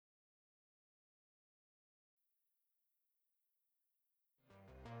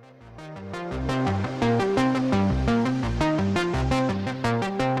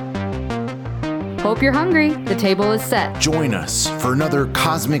hope you're hungry. The table is set. Join us for another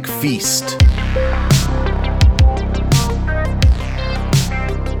cosmic feast.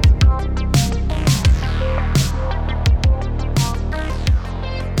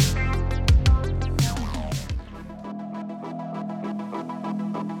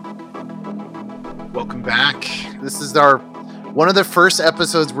 Welcome back. This is one of the first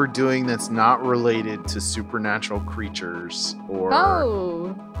episodes we're doing that's not related to supernatural creatures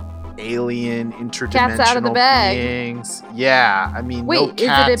or alien interdimensional cats out of the bag. beings. Yeah, I mean, wait, no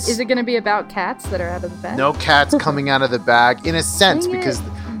cats. is it going to be about cats that are out of the bag? No cats coming out of the bag, in a sense, because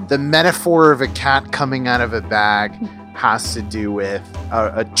the metaphor of a cat coming out of a bag has to do with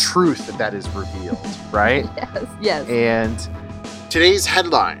a truth that is revealed, right? Yes. And today's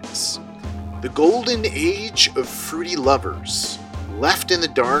headlines: the golden age of fruity lovers, left in the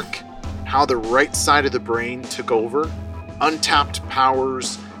dark, how the right side of the brain took over, untapped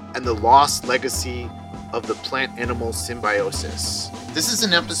powers, and the lost legacy of the plant-animal symbiosis. This is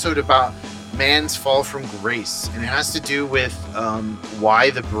an episode about man's fall from grace, and it has to do with why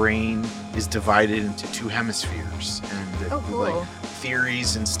the brain is divided into two hemispheres, and like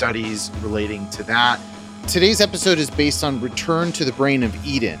theories and studies relating to that. Today's episode is based on Return to the Brain of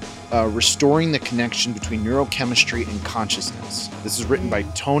Eden, restoring the connection between neurochemistry and consciousness. This is written by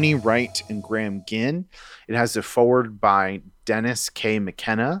Tony Wright and Graham Ginn. It has a foreword by Dennis K.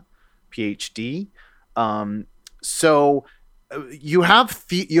 McKenna, PhD. So you have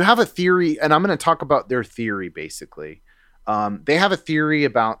a theory, and I'm going to talk about their theory basically. They have a theory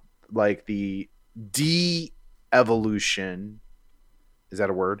about like the de-evolution. Is that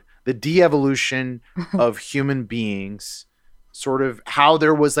a word? The de-evolution of human beings, sort of how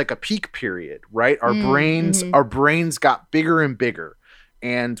there was like a peak period, right? Our brains got bigger and bigger.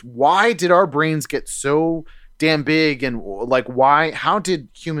 And why did our brains get so damn big? And like, how did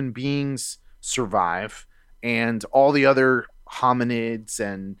human beings survive? And all the other hominids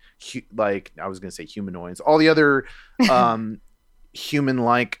and I was going to say humanoids, all the other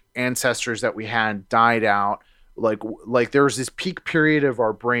human-like ancestors that we had died out. Like there was this peak period of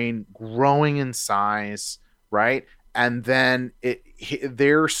our brain growing in size, right? And then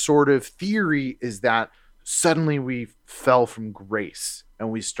their sort of theory is that suddenly we fell from grace and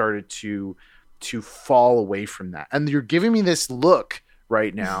we started to fall away from that. And you're giving me this look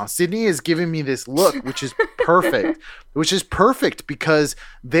right now. Sydney is giving me this look, which is perfect, because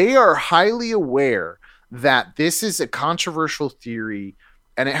they are highly aware that this is a controversial theory.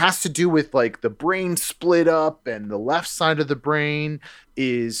 And it has to do with like the brain split up, and the left side of the brain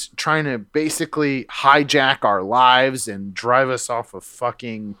is trying to basically hijack our lives and drive us off a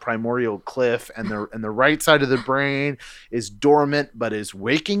fucking primordial cliff. And the right side of the brain is dormant, but is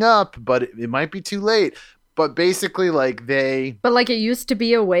waking up, but it might be too late. But basically But like it used to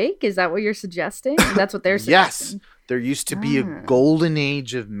be awake? Is that what you're suggesting? That's what they're suggesting. Yes, there used to be a golden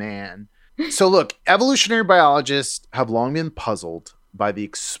age of man. So look, evolutionary biologists have long been puzzled by the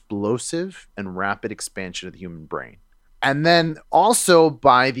explosive and rapid expansion of the human brain. And then also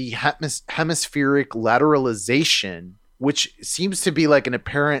by the hemispheric lateralization, which seems to be like an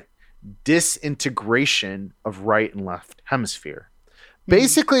apparent disintegration of right and left hemisphere.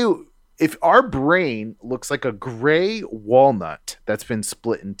 Basically, if our brain looks like a gray walnut that's been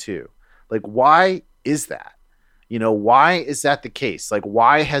split in two, like why is that? Why is that the case? Like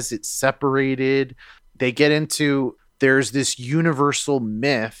why has it separated? They get into there's this universal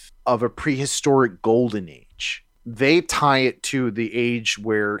myth of a prehistoric golden age. They tie it to the age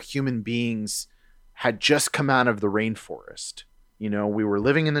where human beings had just come out of the rainforest. We were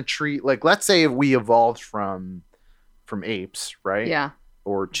living in the tree. Like, let's say if we evolved from apes, right? Yeah.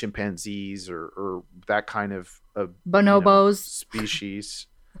 Or chimpanzees or that kind of bonobos species.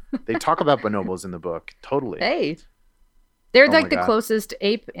 They talk about bonobos in the book. Totally. Hey. They're like the closest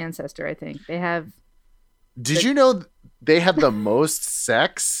ape ancestor, I think. They have... Did you know they have the most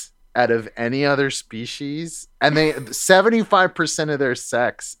sex out of any other species? And 75% of their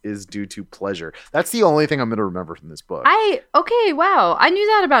sex is due to pleasure. That's the only thing I'm going to remember from this book. Okay, wow. I knew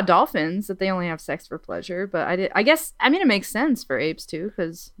that about dolphins, that they only have sex for pleasure, but I guess it makes sense for apes too,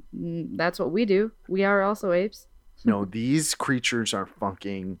 because that's what we do. We are also apes. No, these creatures are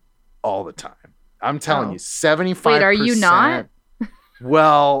fucking all the time. I'm telling you, 75%. Wait, are you not?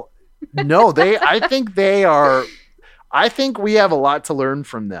 Well... No, I think we have a lot to learn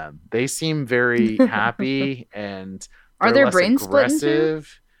from them. They seem very happy and are their brains split into?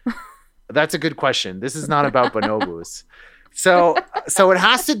 That's a good question. This is not about bonobos. So it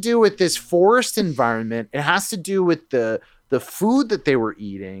has to do with this forest environment. It has to do with the food that they were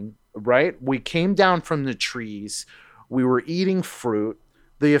eating, right? We came down from the trees. We were eating fruit.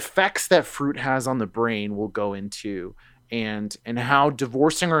 the effects that fruit has on the brain we'll go into, and how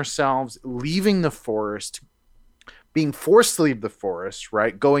divorcing ourselves, leaving the forest, being forced to leave the forest,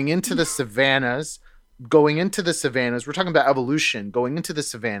 right? Going into the savannas. We're talking about evolution, going into the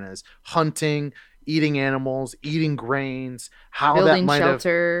savannas, hunting, eating animals, eating grains, building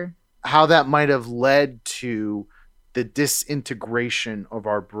shelter. How that might have led to the disintegration of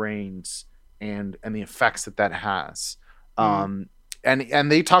our brains and the effects that has. And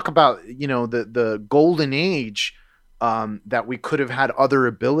they talk about, the golden age, that we could have had other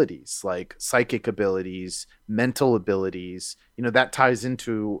abilities like psychic abilities, mental abilities. That ties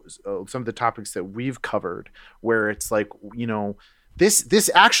into some of the topics that we've covered, where it's like,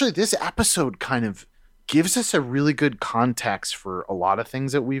 this episode kind of gives us a really good context for a lot of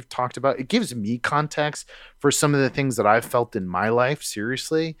things that we've talked about. It gives me context for some of the things that I've felt in my life,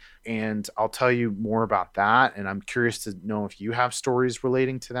 seriously. And I'll tell you more about that. And I'm curious to know if you have stories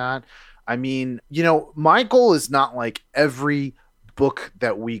relating to that. I mean, my goal is not like every book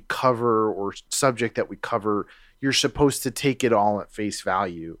that we cover or subject that we cover, you're supposed to take it all at face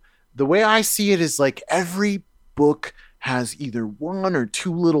value. The way I see it is like every book has either one or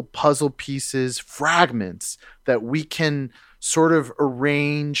two little puzzle pieces, fragments that we can sort of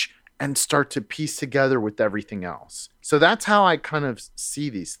arrange and start to piece together with everything else. So that's how I kind of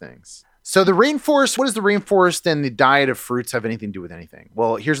see these things. So the rainforest, what does the rainforest and the diet of fruits have anything to do with anything?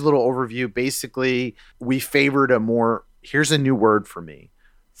 Well, here's a little overview. Basically, we favored here's a new word for me.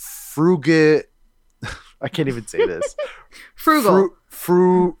 I can't even say this. Frugal.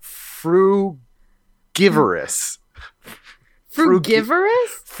 Frugivorous.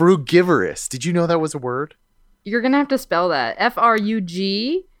 Frugivorous? Frugivorous. Did you know that was a word? You're going to have to spell that.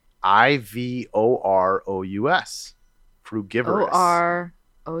 Frugivorous. Frugivorous.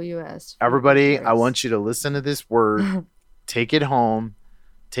 Frugivorous. Everybody, I want you to listen to this word. Take it home.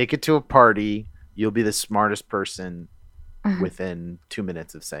 Take it to a party. You'll be the smartest person within 2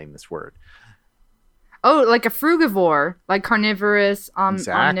 minutes of saying this word. Oh, like a frugivore. Like carnivorous,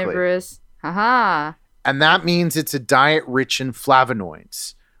 Exactly. omnivorous. Haha. And that means it's a diet rich in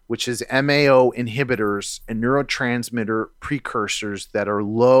flavonoids, which is MAO inhibitors and neurotransmitter precursors that are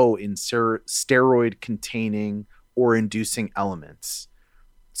low in steroid containing or inducing elements.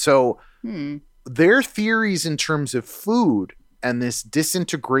 So their theories in terms of food and this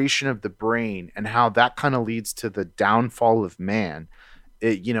disintegration of the brain and how that kind of leads to the downfall of man,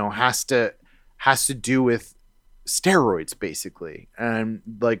 it, has to do with steroids, basically. And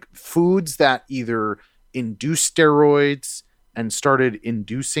like foods that either induce steroids and started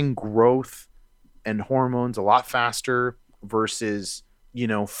inducing growth and hormones a lot faster versus,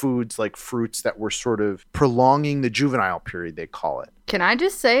 foods like fruits that were sort of prolonging the juvenile period, they call it. Can I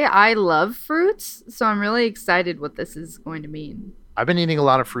just say I love fruits? So I'm really excited what this is going to mean. I've been eating a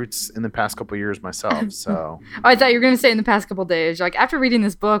lot of fruits in the past couple of years myself, so. I thought you were going to say in the past couple of days. Like, after reading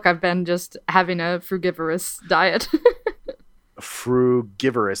this book, I've been just having a frugivorous diet.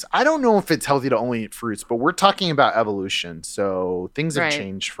 Frugivorous. I don't know if it's healthy to only eat fruits, but we're talking about evolution, so things have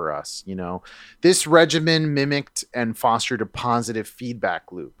changed for us, This regimen mimicked and fostered a positive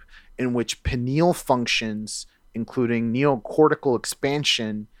feedback loop in which pineal functions, including neocortical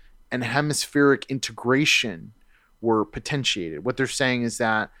expansion and hemispheric integration, were potentiated. What they're saying is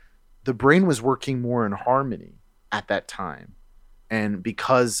that the brain was working more in harmony at that time, and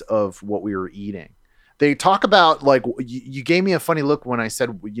because of what we were eating. They talk about, like, you gave me a funny look when I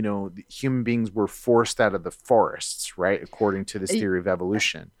said, human beings were forced out of the forests, right? According to this theory of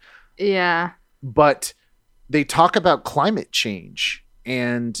evolution. Yeah. But they talk about climate change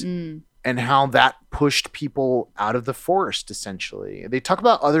and how that pushed people out of the forest, essentially. They talk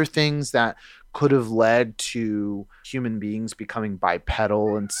about other things that could have led to human beings becoming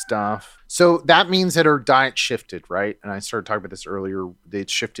bipedal and stuff. So that means that our diet shifted, right? And I started talking about this earlier. They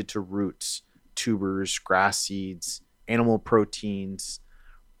shifted to roots, tubers, grass seeds, animal proteins.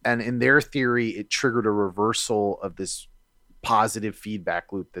 And in their theory, it triggered a reversal of this positive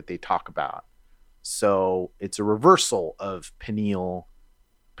feedback loop that they talk about. So it's a reversal of pineal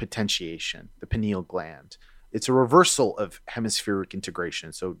potentiation, the pineal gland. It's a reversal of hemispheric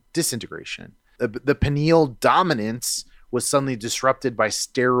integration, so disintegration. The pineal dominance was suddenly disrupted by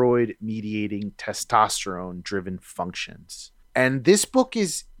steroid-mediating testosterone-driven functions. And this book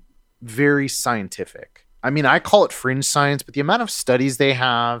is very scientific. I mean, I call it fringe science, but the amount of studies they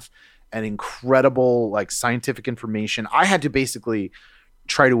have and incredible scientific information, I had to basically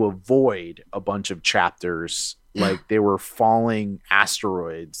try to avoid a bunch of chapters like they were falling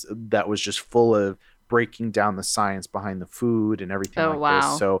asteroids that was just full of breaking down the science behind the food and everything wow.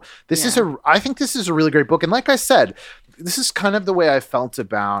 this. So I think this is a really great book. And like I said, this is kind of the way I felt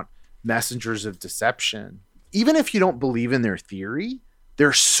about Messengers of Deception. Even if you don't believe in their theory,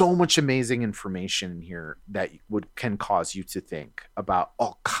 there's so much amazing information in here that can cause you to think about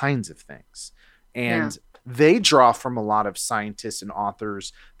all kinds of things. And they draw from a lot of scientists and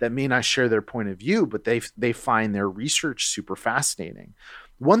authors that may not share their point of view, but they find their research super fascinating.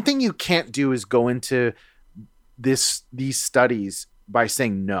 One thing you can't do is go into these studies by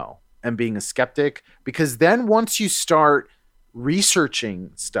saying no and being a skeptic, because then once you start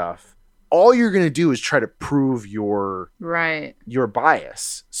researching stuff, all you're going to do is try to prove your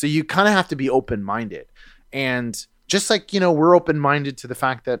bias. So you kind of have to be open-minded. And just like, we're open-minded to the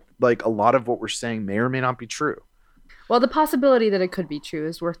fact that like a lot of what we're saying may or may not be true. Well, the possibility that it could be true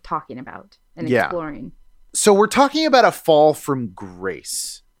is worth talking about and exploring. So we're talking about a fall from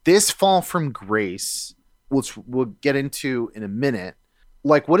grace. This fall from grace, which we'll get into in a minute.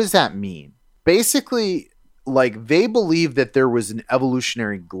 Like, what does that mean? Basically, like, they believe that there was an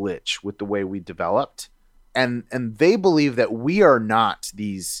evolutionary glitch with the way we developed. And they believe that we are not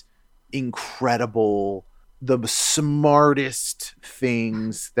these incredible, the smartest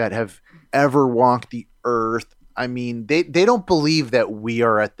things that have ever walked the earth. I mean, they don't believe that we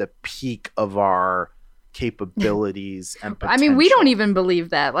are at the peak of our capabilities and potential. I mean, we don't even believe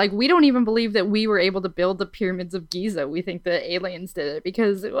that. Like, we don't even believe that we were able to build the pyramids of Giza. We think the aliens did it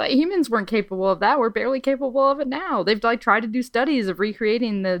because humans weren't capable of that. We're barely capable of it now. They've like tried to do studies of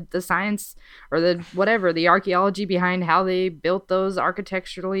recreating the science or the archaeology behind how they built those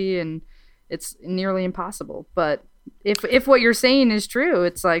architecturally, and it's nearly impossible. But if what you're saying is true,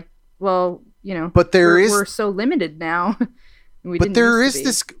 it's like, well, but we're so limited now. But there is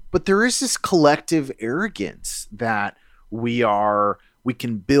this collective arrogance that we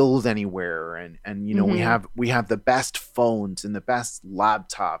can build anywhere, and we have the best phones and the best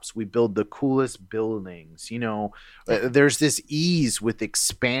laptops. We build the coolest buildings. There's this ease with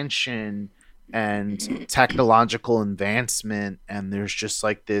expansion and technological advancement, and there's just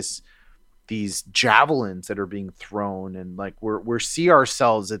like these javelins that are being thrown, and like we see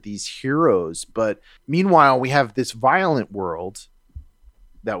ourselves as these heroes. But meanwhile, we have this violent world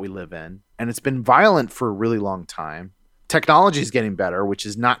that we live in, and it's been violent for a really long time. Technology is getting better, which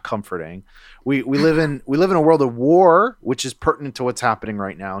is not comforting. We live in a world of war, which is pertinent to what's happening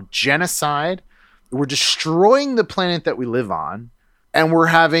right now. Genocide. We're destroying the planet that we live on. And we're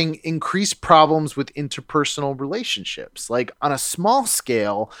having increased problems with interpersonal relationships. Like, on a small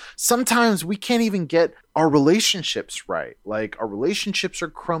scale, sometimes we can't even get our relationships right. Like, our relationships are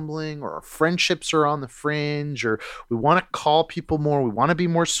crumbling, or our friendships are on the fringe, or we want to call people more. We want to be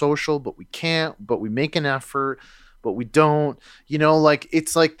more social, but we can't. But we make an effort, but we don't. Like,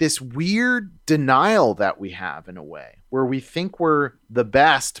 it's like this weird denial that we have in a way, where we think we're the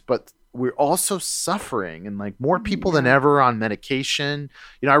best, but we're also suffering, and like more people than ever on medication.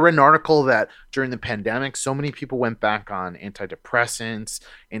 I read an article that during the pandemic, so many people went back on antidepressants,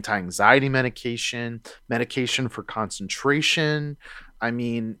 anti-anxiety medication for concentration. I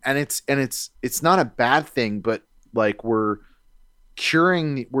mean, and it's not a bad thing, but like we're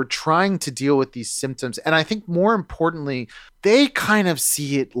trying to deal with these symptoms. And I think more importantly, they kind of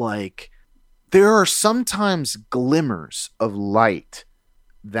see it like there are sometimes glimmers of light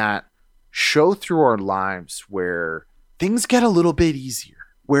that show through our lives where things get a little bit easier,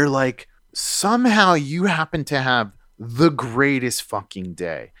 where like somehow you happen to have the greatest fucking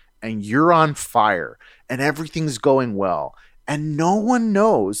day and you're on fire and everything's going well, and no one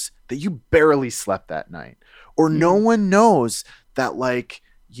knows that you barely slept that night, or no one knows that, like,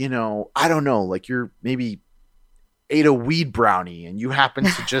 I don't know, like you're maybe ate a weed brownie and you happen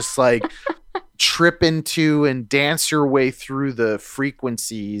to just like trip into and dance your way through the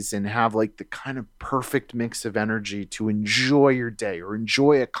frequencies and have like the kind of perfect mix of energy to enjoy your day, or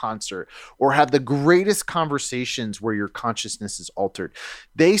enjoy a concert, or have the greatest conversations where your consciousness is altered.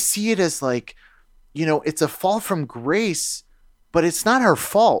 They see it as like, it's a fall from grace, but it's not our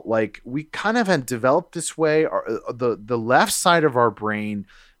fault. Like, we kind of had developed this way. The left side of our brain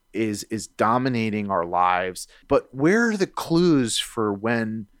is dominating our lives. But where are the clues for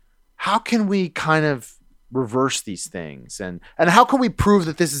how can we kind of reverse these things? And how can we prove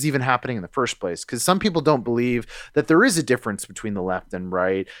that this is even happening in the first place? Because some people don't believe that there is a difference between the left and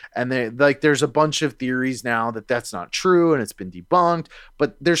right. And there's a bunch of theories now that that's not true, and it's been debunked.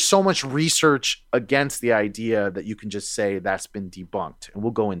 But there's so much research against the idea that you can just say that's been debunked. And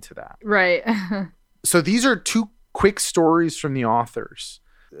we'll go into that. Right. So these are two quick stories from the authors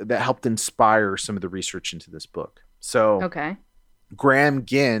that helped inspire some of the research into this book. So okay. Graham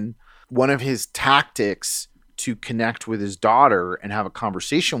Ginn one of his tactics to connect with his daughter and have a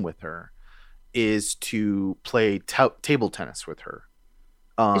conversation with her is to play table tennis with her.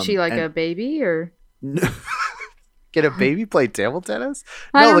 Is she like a baby or? Get a baby play table tennis?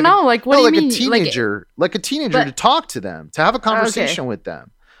 I don't know. What do you mean? A teenager, like a teenager to talk to them, to have a conversation with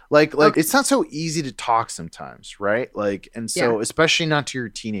them. Like it's not so easy to talk sometimes, right? Like, and so especially not to your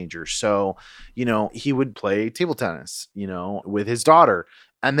teenager. So, you know, he would play table tennis, you know, with his daughter.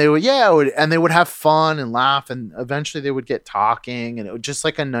 And they would, and they would have fun and laugh, and eventually they would get talking, and it was just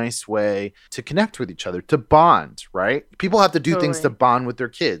like a nice way to connect with each other, to bond, right? People have to do things to bond with their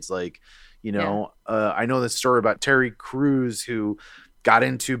kids. Like, you know, I know this story about Terry Crews, who got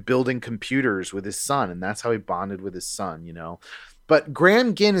into building computers with his son, and that's how he bonded with his son, you know. But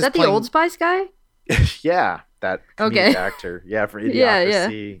Graham Ginn is that the Old Spice guy? Yeah, that comedic actor. Yeah, for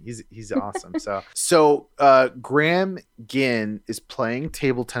Idiocracy. He's awesome. So Graham Ginn is playing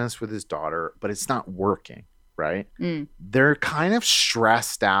table tennis with his daughter, but it's not working, right? They're kind of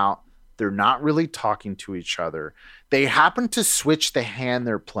stressed out. They're not really talking to each other. They happen to switch the hand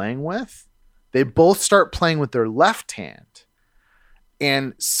they're playing with. They both start playing with their left hand.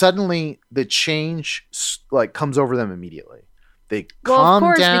 And suddenly the change like comes over them immediately. They calm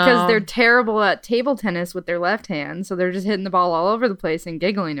down. Because they're terrible at table tennis with their left hand, so they're just hitting the ball all over the place and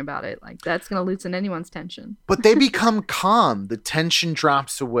giggling about it. Like, that's going to loosen anyone's tension. But they become calm. The tension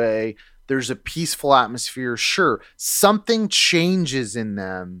drops away. There's a peaceful atmosphere. Sure, something changes in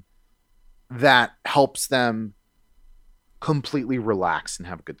them that helps them completely relax and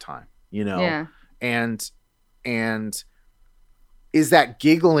have a good time, you know? Yeah. And is that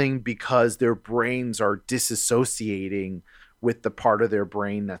giggling because their brains are disassociating with the part of their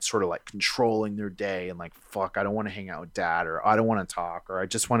brain that's sort of like controlling their day and like, fuck, I don't want to hang out with dad, or I don't want to talk, or I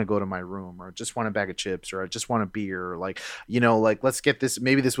just want to go to my room, or I just want a bag of chips, or I just want a beer, or like, you know, like, let's get this,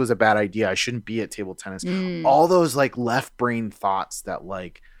 maybe this was a bad idea, I shouldn't be at table tennis. All those like left brain thoughts that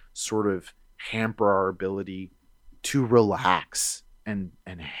like sort of hamper our ability to relax and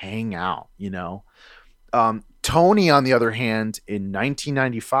hang out, you know. Tony, on the other hand, in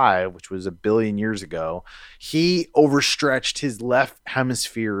 1995, which was a billion years ago, he overstretched his left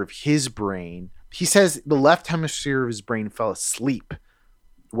hemisphere of his brain. He says the left hemisphere of his brain fell asleep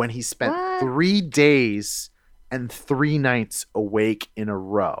when he spent 3 days and 3 nights awake in a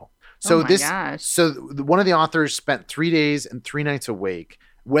row. So one of the authors spent 3 days and 3 nights awake.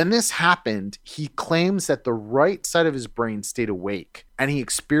 When this happened, he claims that the right side of his brain stayed awake, and he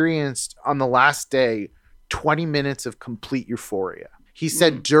experienced on the last day 20 minutes of complete euphoria. He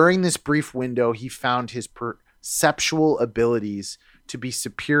said during this brief window, he found his perceptual abilities to be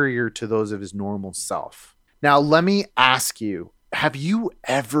superior to those of his normal self. Now, let me ask you, have you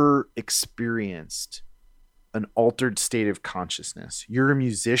ever experienced an altered state of consciousness? You're a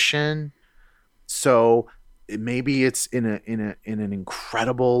musician, so maybe it's in an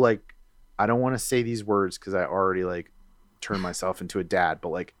incredible, like, I don't want to say these words because I already like turn myself into a dad, but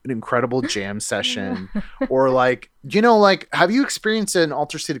like an incredible jam session, or like, you know, like, have you experienced an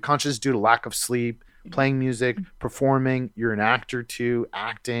altered state of consciousness due to lack of sleep, playing music, performing, you're an actor too,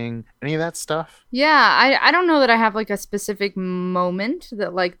 acting, any of that stuff? Yeah, I don't know that I have like a specific moment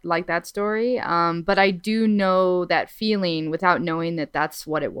that like that story, but I do know that feeling without knowing that that's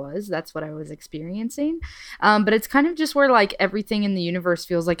what it was. That's what I was experiencing. But it's kind of just where like everything in the universe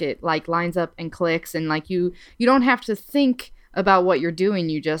feels like it like lines up and clicks, and like you don't have to think about what you're doing,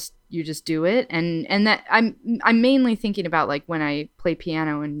 you just do it. And that I'm mainly thinking about like when I play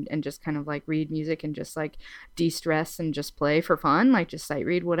piano and just kind of like read music and just like de-stress and just play for fun, like just sight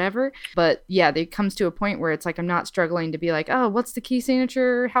read, whatever. But yeah, it comes to a point where it's like I'm not struggling to be like, oh, what's the key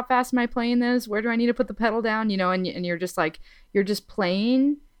signature, how fast am I playing this, where do I need to put the pedal down, you know, and you're just like, you're just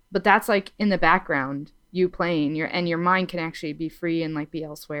playing, but that's like in the background, you playing, your mind can actually be free and like be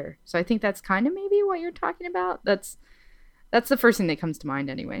elsewhere. So I think that's kind of maybe what you're talking about. That's the first thing that comes to mind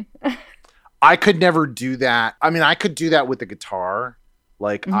anyway. I could never do that. I mean, I could do that with the guitar.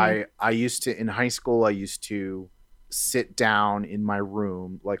 Like I used to, in high school, I used to sit down in my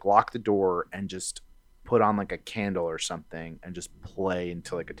room, like lock the door and just put on like a candle or something and just play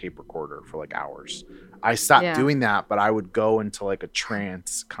into like a tape recorder for like hours. I stopped doing that, but I would go into like a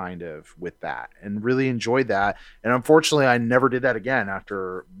trance kind of with that and really enjoyed that. And unfortunately, I never did that again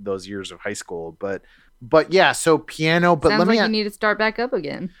after those years of high school. But yeah, so piano. But sounds like you need to start back up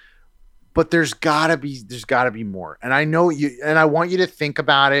again. but there's gotta be more. And I know you, and I want you to think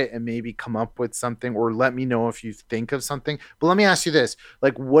about it and maybe come up with something, or let me know if you think of something. But let me ask you this,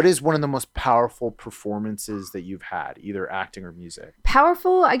 like, what is one of the most powerful performances that you've had, either acting or music?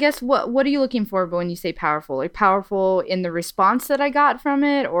 Powerful, I guess. What are you looking for when you say powerful? Like powerful in the response that I got from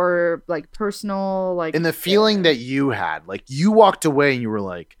it, or like personal, like in the feeling that you had, like you walked away and you were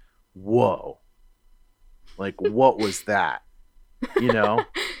like, whoa, like what was that? You know?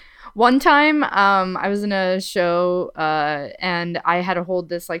 One time, I was in a show, and I had to hold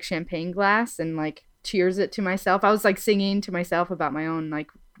this like champagne glass and like cheers it to myself. I was like singing to myself about my own like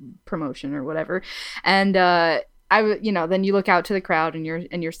promotion or whatever, and then you look out to the crowd and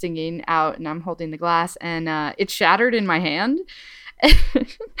you're singing out, and I'm holding the glass, and it shattered in my hand.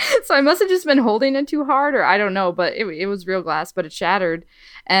 So I must have just been holding it too hard, or I don't know, but it was real glass, but it shattered.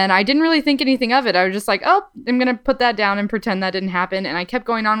 And I didn't really think anything of it. I was just like, oh, I'm going to put that down and pretend that didn't happen. And I kept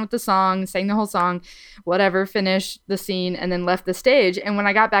going on with the song, sang the whole song, whatever, finished the scene, and then left the stage. And when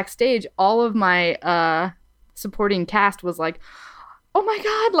I got backstage, all of my supporting cast was like, oh my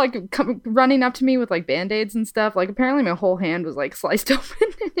God, like running up to me with like Band-Aids and stuff. Like apparently my whole hand was like sliced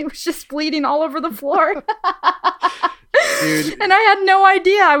open and it was just bleeding all over the floor. Dude. And I had no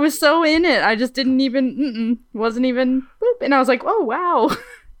idea. I was so in it. I just wasn't even, boop. And I was like, oh, wow.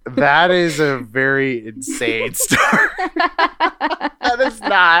 That is a very insane story. That is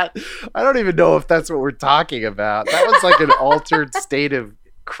not, I don't even know if that's what we're talking about. That was like an altered state of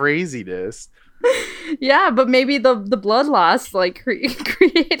craziness. Yeah, but maybe the blood loss like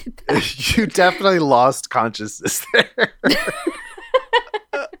created that. You definitely lost consciousness there.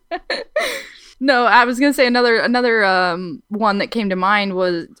 No, I was gonna say another one that came to mind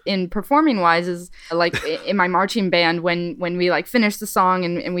was in performing wise is like in my marching band when we like finish the song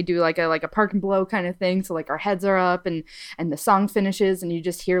and we do like a park and blow kind of thing. So like our heads are up and the song finishes and you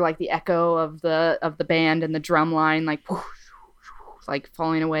just hear like the echo of the band and the drum line like whoosh, like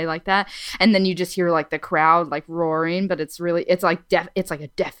falling away like that, and then you just hear like the crowd like roaring, but it's like a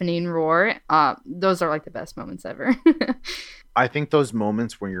deafening roar. Those are like the best moments ever. I think those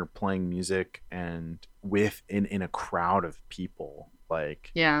moments when you're playing music and in a crowd of people,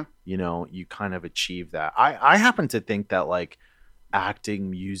 like, yeah, you know, you kind of achieve that. I happen to think that like acting,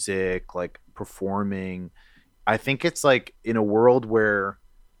 music, like performing, I think it's like in a world where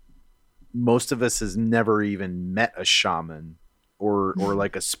most of us has never even met a shaman or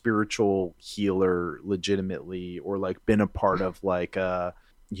like a spiritual healer legitimately, or like been a part of like I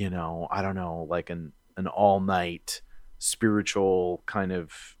don't know, like an all night spiritual kind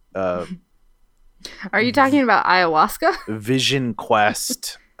of are you talking about ayahuasca? Vision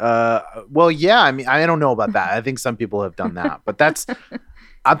quest. Well, yeah, I mean, I don't know about that. I think some people have done that, but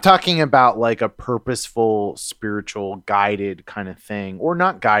I'm talking about like a purposeful, spiritual, guided kind of thing, or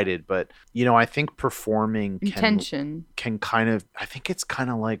not guided, but you know, I think performing can kind of, I think it's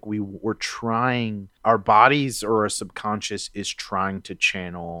kind of like we're trying, our bodies or our subconscious is trying to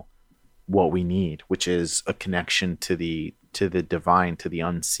channel what we need, which is a connection to the divine, to the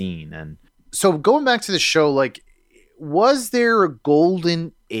unseen. And so going back to the show, like, was there a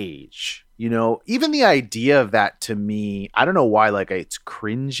golden age? You know, even the idea of that to me, I don't know why, like it's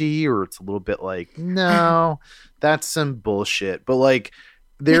cringy or it's a little bit like, no, that's some bullshit. But like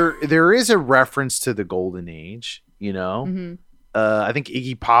there is a reference to the golden age, you know? Mm-hmm. I think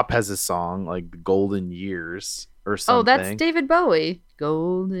Iggy Pop has a song like the Golden Years or something. Oh, that's David Bowie.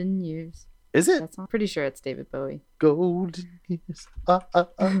 Golden Years. Is it? I'm pretty sure it's David Bowie. Golden Years. Yeah,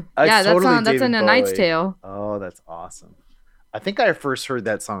 that's in A Knight's Tale. Oh, that's awesome. I think I first heard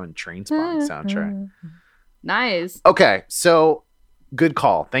that song on Trainspotting soundtrack. Nice. Okay, so good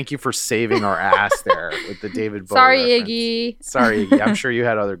call. Thank you for saving our ass there with the David Bowie Sorry, reference. Iggy. Sorry, Iggy. I'm sure you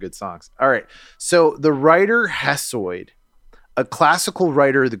had other good songs. All right. So the writer Hesiod, a classical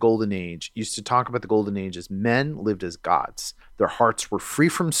writer of the Golden Age, used to talk about the Golden Age as men lived as gods. Their hearts were free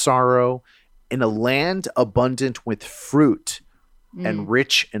from sorrow in a land abundant with fruit and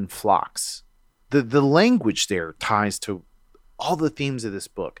rich in flocks. The language there ties to all the themes of this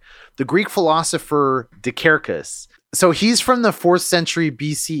book. The Greek philosopher Dicarchus, so he's from the 4th century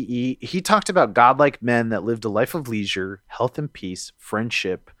BCE. He talked about godlike men that lived a life of leisure, health and peace,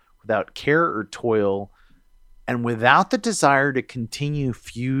 friendship, without care or toil, and without the desire to continue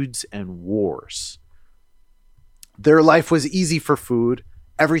feuds and wars. Their life was easy for food.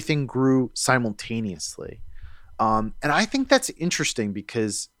 Everything grew simultaneously. And I think that's interesting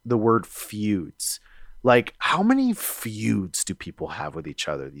because the word feuds, Like, how many feuds do people have with each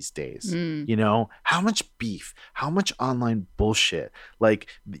other these days? You know, how much beef, how much online bullshit? Like,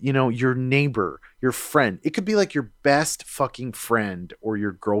 you know, your neighbor, your friend, it could be like your best fucking friend or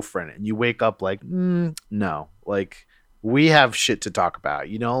your girlfriend. And you wake up like, no, like, we have shit to talk about,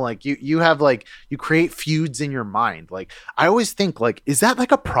 you know, like you have like, you create feuds in your mind. Like, I always think like, is that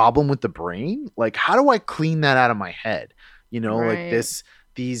like a problem with the brain? Like, how do I clean that out of my head? You know, like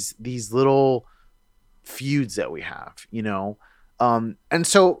these little feuds that we have, you know? And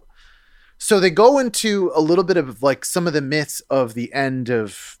so they go into a little bit of like some of the myths of the end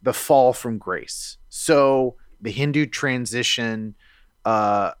of the fall from grace. So the Hindu transition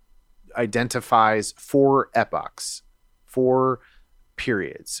identifies 4 epochs, 4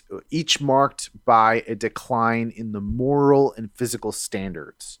 periods, each marked by a decline in the moral and physical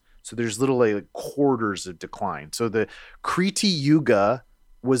standards. So there's literally like quarters of decline. So the Kriti Yuga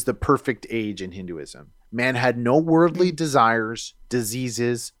was the perfect age in Hinduism. Man had no worldly desires,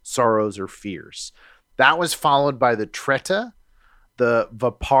 diseases, sorrows, or fears. That was followed by the Treta, the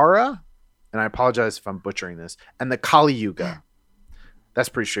Vapara, and I apologize if I'm butchering this, and the Kali Yuga. That's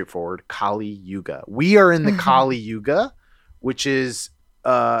pretty straightforward. Kali Yuga. We are in the Kali Yuga, which is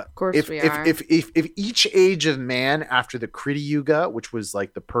of course we are. If each age of man after the Krita Yuga, which was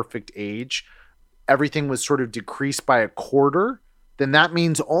like the perfect age, everything was sort of decreased by a quarter, then that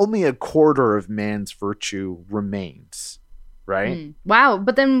means only a quarter of man's virtue remains, right? Wow,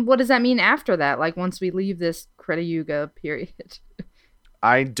 but then what does that mean after that? Like once we leave this Krita Yuga period?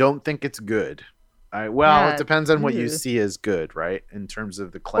 I don't think it's good. It depends on what you see as good, right? In terms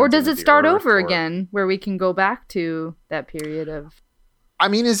of the cleansing. Or does it start over again where we can go back to that period of... I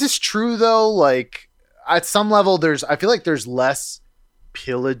mean, is this true though? Like at some level I feel like there's less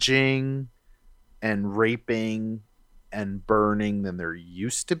pillaging and raping and burning than there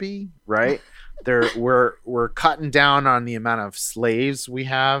used to be, right? We're cutting down on the amount of slaves we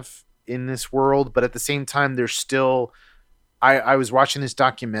have in this world, but at the same time there's still... I was watching this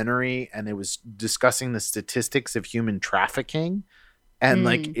documentary and it was discussing the statistics of human trafficking. And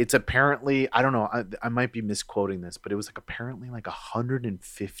like, it's apparently, I don't know, I might be misquoting this, but it was like apparently like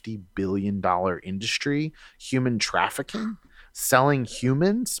 $150 billion industry, human trafficking, selling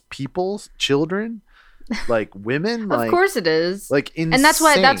humans, people, children, like women. Of course it is. Like insane. And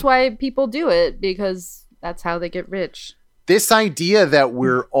that's why people do it, because that's how they get rich. This idea that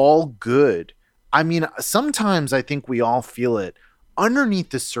we're all good. I mean, sometimes I think we all feel it.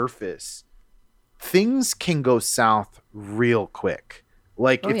 Underneath the surface, things can go south real quick.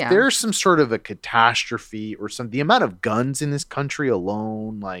 Like if there's some sort of a catastrophe or the amount of guns in this country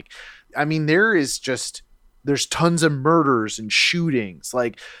alone, like, I mean, there's tons of murders and shootings.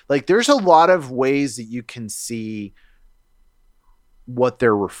 Like there's a lot of ways that you can see what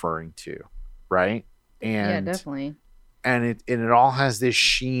they're referring to. Right. And yeah, definitely. And it all has this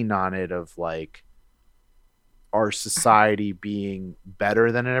sheen on it of like our society being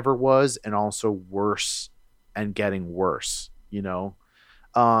better than it ever was and also worse and getting worse, you know?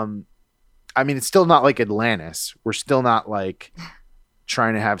 I mean, it's still not like Atlantis. We're still not like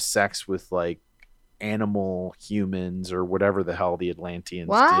trying to have sex with like animal humans or whatever the hell the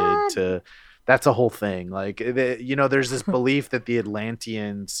Atlanteans did. That's a whole thing. Like, you know, there's this belief that the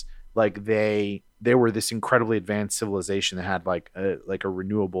Atlanteans, like they were this incredibly advanced civilization that had like a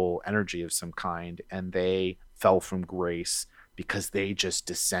renewable energy of some kind, and they fell from grace because they just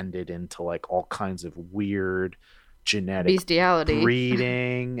descended into like all kinds of weird genetic bestiality,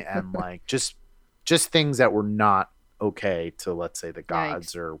 breeding, and like just things that were not okay to, let's say, the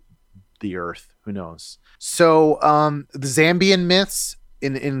gods or the earth. Who knows? So the Zambian myths,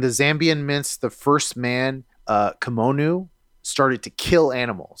 in the Zambian myths, the first man, Kamonu, started to kill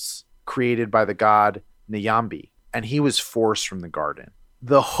animals created by the god Nyambi, and he was forced from the garden.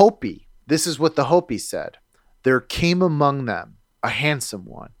 The Hopi, this is what the Hopi said: there came among them a handsome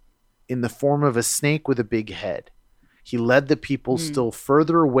one in the form of a snake with a big head. He led the people still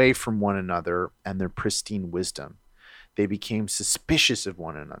further away from one another and their pristine wisdom. They became suspicious of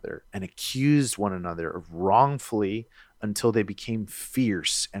one another and accused one another of wrongfully until they became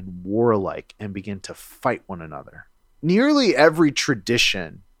fierce and warlike and began to fight one another. Nearly every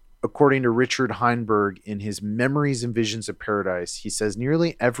tradition, according to Richard Heinberg in his Memories and Visions of Paradise, he says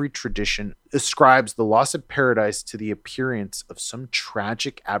nearly every tradition ascribes the loss of paradise to the appearance of some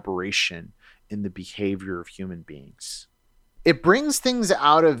tragic aberration in the behavior of human beings. It brings things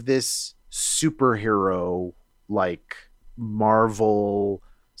out of this superhero like Marvel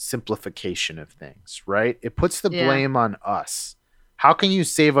simplification of things, right? It puts the blame on us. How can you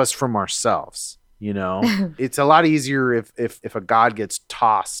save us from ourselves? You know, it's a lot easier if a god gets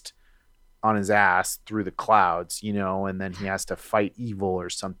tossed on his ass through the clouds, you know, and then he has to fight evil or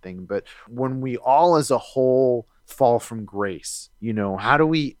something. But when we all as a whole fall from grace, you know, how do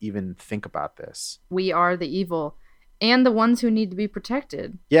we even think about this? We are the evil and the ones who need to be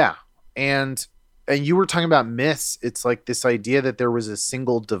protected. Yeah. And you were talking about myths. It's like this idea that there was a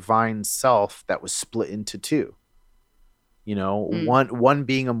single divine self that was split into two. You know, one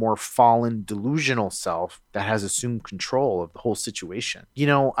being a more fallen, delusional self that has assumed control of the whole situation. You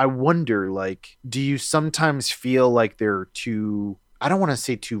know, I wonder, like, do you sometimes feel like there are two, I don't want to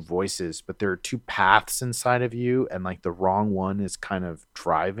say two voices, but there are two paths inside of you, and like the wrong one is kind of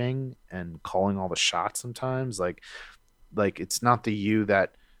driving and calling all the shots sometimes? Like it's not the you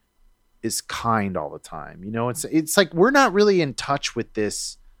that is kind all the time. You know, it's like we're not really in touch with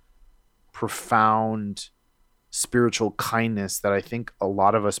this profound spiritual kindness that I think a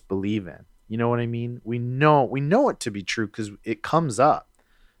lot of us believe in. You know what I mean? We know it to be true because it comes up.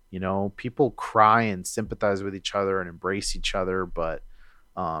 You know, people cry and sympathize with each other and embrace each other. But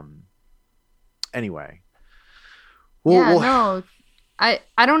anyway. No. I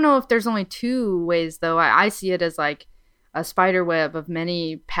don't know if there's only two ways, though. I see it as like a spider web of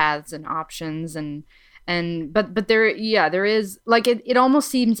many paths and options, but there is, like, it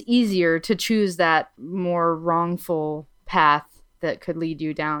almost seems easier to choose that more wrongful path that could lead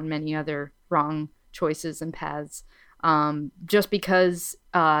you down many other wrong choices and paths, just because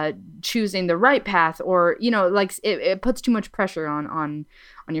choosing the right path, or, you know, like it puts too much pressure on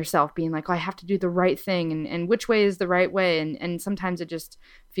yourself, being like, oh, I have to do the right thing, and which way is the right way, and sometimes it just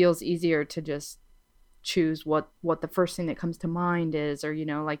feels easier to just choose what the first thing that comes to mind is, or, you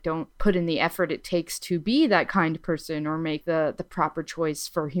know, like, don't put in the effort it takes to be that kind person or make the proper choice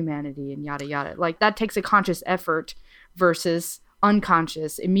for humanity and yada yada. Like, that takes a conscious effort versus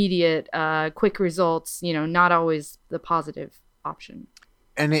unconscious, immediate, quick results, you know, not always the positive option.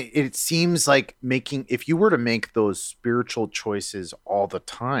 And it seems like if you were to make those spiritual choices all the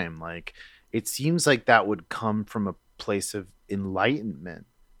time, like, it seems like that would come from a place of enlightenment,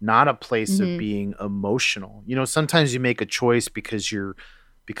 not a place of being emotional. You know, sometimes you make a choice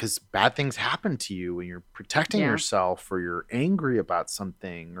because bad things happen to you and you're protecting yourself, or you're angry about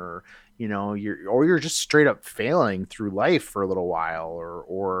something, or, you know, you're just straight up failing through life for a little while,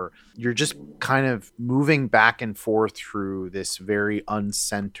 or you're just kind of moving back and forth through this very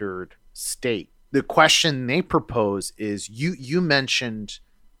uncentered state. The question they propose is, you mentioned,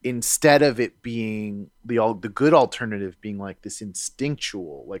 instead of it being the good alternative being like this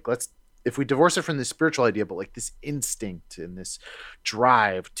instinctual, like, if we divorce it from the spiritual idea, but like this instinct and this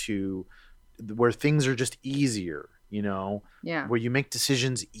drive to where things are just easier, you know, where you make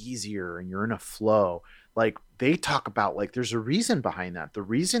decisions easier and you're in a flow. Like, they talk about, like, there's a reason behind that. The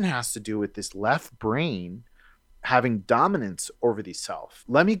reason has to do with this left brain having dominance over the self.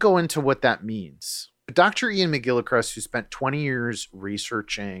 Let me go into what that means. Dr. Ian McGillicrest, who spent 20 years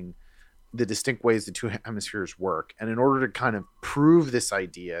researching the distinct ways the two hemispheres work, and in order to kind of prove this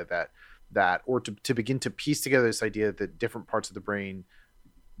idea or to begin to piece together this idea that different parts of the brain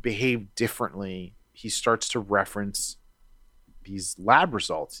behave differently, he starts to reference these lab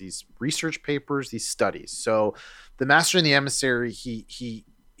results, these research papers, these studies. So the Master and the Emissary,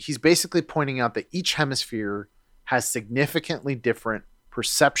 he's basically pointing out that each hemisphere has significantly different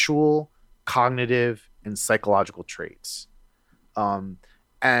perceptual, cognitive, and psychological traits.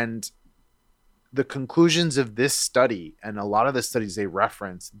 And the conclusions of this study, and a lot of the studies they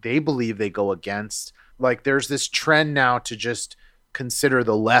reference, they believe they go against, like, there's this trend now to just consider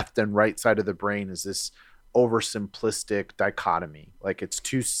the left and right side of the brain as this oversimplistic dichotomy. Like, it's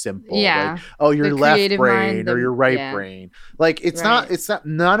too simple. Yeah. Like, oh, your left brain mind, or your right brain. Like, it's not,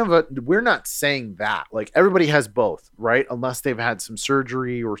 none of it. We're not saying that. Like, everybody has both, right? Unless they've had some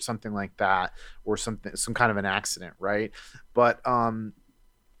surgery or something like that, or some kind of an accident, right? But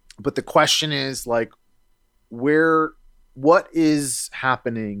the question is, like, what is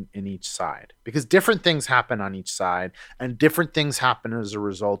happening in each side? Because different things happen on each side, and different things happen as a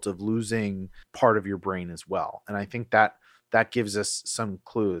result of losing part of your brain as well. And I think that gives us some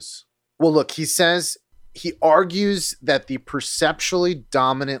clues. Well, look, he argues that the perceptually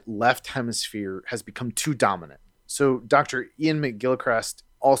dominant left hemisphere has become too dominant. So Dr. Ian McGillicrest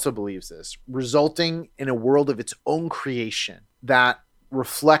also believes this, resulting in a world of its own creation that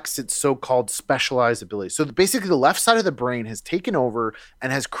reflects its so-called specialized ability. So basically the left side of the brain has taken over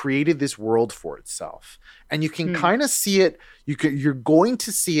and has created this world for itself. And you can kind of see it. You're going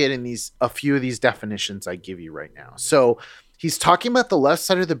to see it in a few of these definitions I give you right now. So he's talking about the left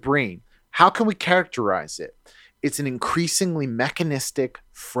side of the brain. How can we characterize it? It's an increasingly mechanistic,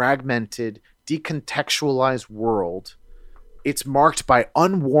 fragmented, decontextualized world It's marked by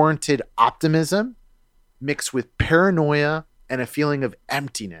unwarranted optimism mixed with paranoia and a feeling of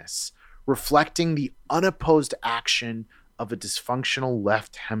emptiness, reflecting the unopposed action of a dysfunctional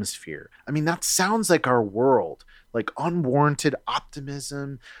left hemisphere. I mean, that sounds like our world, like unwarranted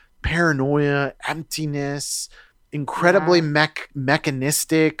optimism, paranoia, emptiness, incredibly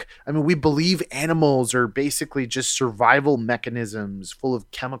mechanistic. I mean, we believe animals are basically just survival mechanisms full of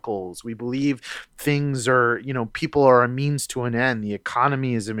chemicals. We believe things are, you know, people are a means to an end. The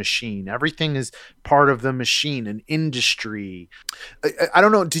economy is a machine. Everything is part of the machine, an industry. I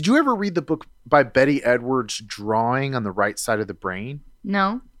don't know. Did you ever read the book by Betty Edwards, Drawing on the Right Side of the Brain?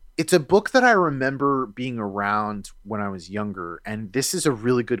 No. It's a book that I remember being around when I was younger. And this is a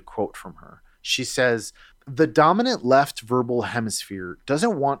really good quote from her. She says, "The dominant left verbal hemisphere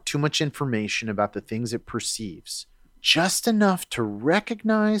doesn't want too much information about the things it perceives, just enough to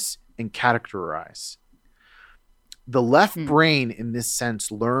recognize and categorize. The left brain, in this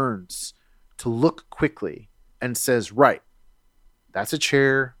sense, learns to look quickly and says, right, that's a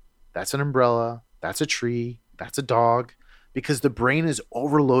chair, that's an umbrella, that's a tree, that's a dog," because the brain is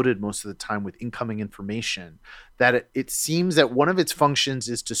overloaded most of the time with incoming information, that it seems that one of its functions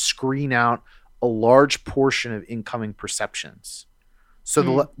is to screen out a large portion of incoming perceptions. So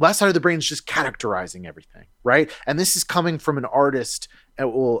the left side of the brain is just characterizing everything, right? And this is coming from an artist and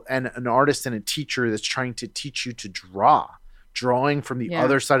a teacher that's trying to teach you to drawing from the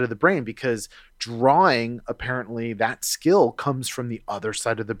other side of the brain, because drawing, apparently that skill comes from the other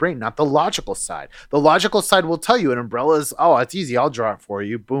side of the brain, not the logical side. The logical side will tell you an umbrella is, oh, it's easy, I'll draw it for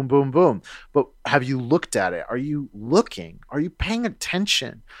you. Boom, boom, boom. But have you looked at it? Are you looking? Are you paying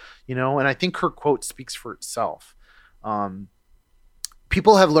attention? You know, and I think her quote speaks for itself.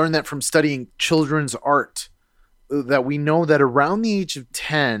 People have learned that from studying children's art, that we know that around the age of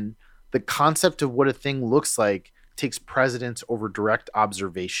 10, the concept of what a thing looks like takes precedence over direct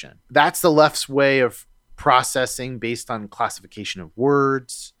observation. That's the left's way of processing based on classification of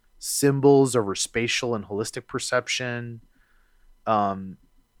words, symbols over spatial and holistic perception. You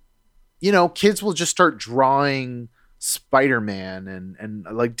know, kids will just start drawing Spider-Man and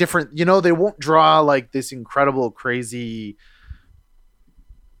like different, you know, they won't draw like this incredible, crazy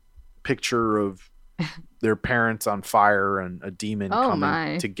picture of their parents on fire and a demon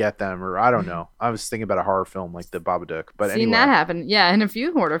coming to get them, or I don't know. I was thinking about a horror film like The Babadook, but seen that happen. Yeah, in a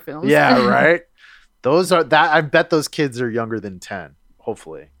few horror films. Yeah, right. Those are that. I bet those kids are younger than 10,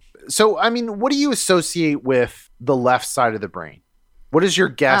 hopefully. So, I mean, what do you associate with the left side of the brain? What is your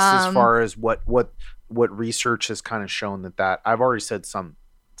guess as far as what research has kind of shown that I've already said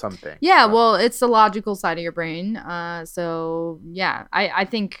something. Yeah, well, it's the logical side of your brain. So yeah, I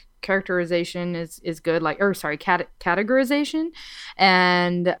think characterization is good, like, or sorry, categorization,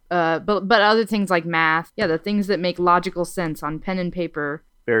 and but other things like math, the things that make logical sense on pen and paper.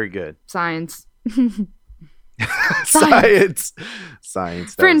 Very good. Science. Science.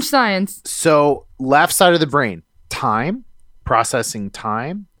 Fringe science. So left side of the brain, time, processing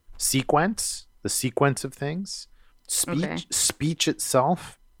time, sequence, the sequence of things, speech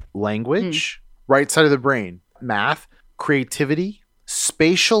itself, language. Right side of the brain, math, creativity,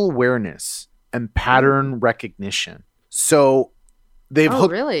 spatial awareness, and pattern recognition. So they've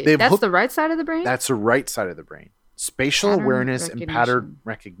hooked. Really? That's the right side of the brain? That's the right side of the brain. Spatial awareness and pattern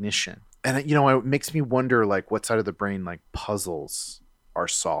recognition. And, you know, it makes me wonder, like, what side of the brain, like, puzzles are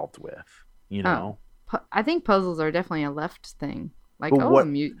solved with, you know? I think puzzles are definitely a left thing. Like,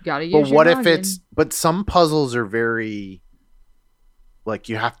 you gotta use But what if but some puzzles are very, like,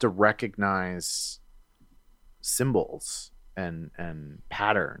 you have to recognize symbols and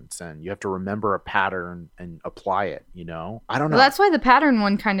patterns, and you have to remember a pattern and apply it, you know? I don't know. Well, that's why the pattern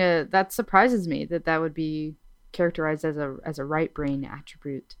one that surprises me, that would be characterized as a right brain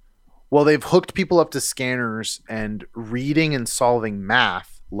attribute. Well, they've hooked people up to scanners, and reading and solving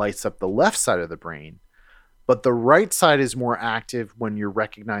math lights up the left side of the brain. But the right side is more active when you're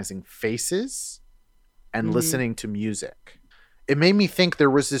recognizing faces and listening to music. It made me think there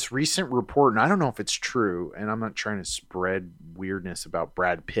was this recent report, and I don't know if it's true, and I'm not trying to spread weirdness about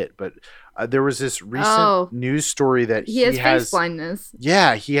Brad Pitt, but there was this recent news story that he has face blindness.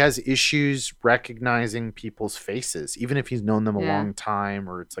 Yeah, he has issues recognizing people's faces, even if he's known them a long time,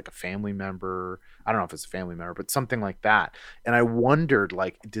 or it's like a family member. I don't know if it's a family member, but something like that. And I wondered,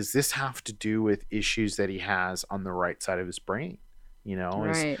 like, does this have to do with issues that he has on the right side of his brain? You know,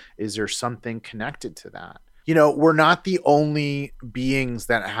 is there something connected to that? You know, we're not the only beings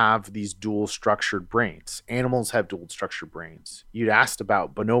that have these dual structured brains. Animals have dual structured brains. You'd asked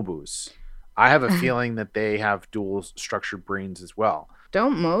about bonobos. I have a feeling that they have dual structured brains as well.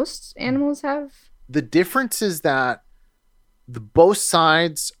 Don't most animals have? The difference is that both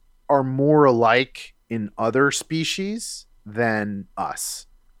sides are more alike in other species than us.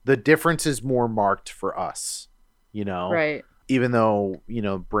 The difference is more marked for us, Right. even though,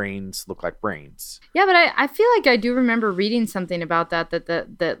 brains look like brains. Yeah, but I feel like I do remember reading something about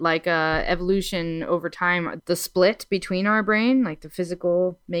that like evolution over time, the split between our brain, like the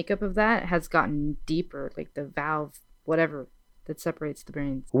physical makeup of that has gotten deeper, like the valve, whatever that separates the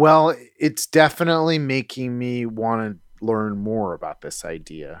brains. Well, it's definitely making me want to learn more about this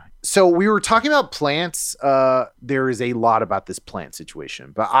idea. So we were talking about plants. There is a lot about this plant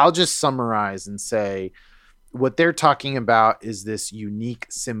situation, but I'll just summarize and say what they're talking about is this unique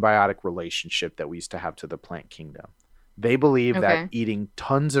symbiotic relationship that we used to have to the plant kingdom. They believe that eating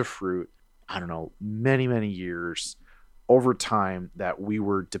tons of fruit, I don't know, many, many years over time, that we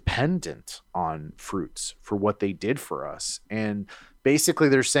were dependent on fruits for what they did for us. And basically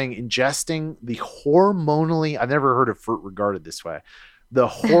they're saying ingesting the hormonally, I've never heard of fruit regarded this way, the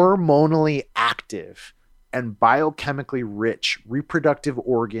hormonally active and biochemically rich reproductive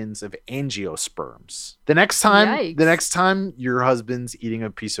organs of angiosperms. The next time your husband's eating a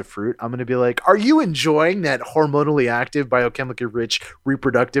piece of fruit, I'm going to be like, are you enjoying that hormonally active, biochemically rich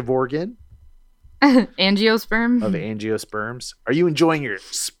reproductive organ? Angiosperm? Of angiosperms. Are you enjoying your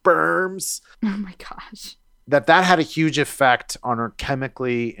sperms? Oh my gosh. That had a huge effect on our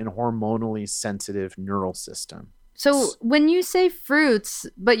chemically and hormonally sensitive neural system. So when you say fruits,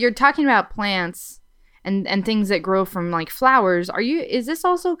 but you're talking about plants and things that grow from like flowers, is this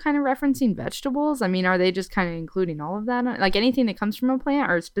also kind of referencing vegetables? I mean, are they just kind of including all of that? Like anything that comes from a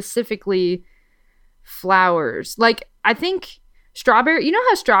plant, or specifically flowers? Like I think strawberry, you know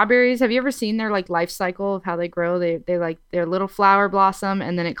how strawberries, have you ever seen their like life cycle of how they grow? They like their little flower blossom,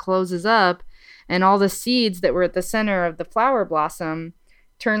 and then it closes up, and all the seeds that were at the center of the flower blossom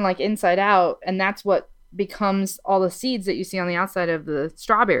turn like inside out, and that's what becomes all the seeds that you see on the outside of the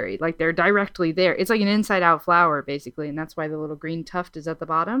strawberry. Like they're directly there. It's like an inside out flower basically, and that's why the little green tuft is at the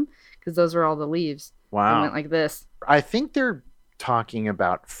bottom, because those are all the leaves. Wow. They went like this. I think they're talking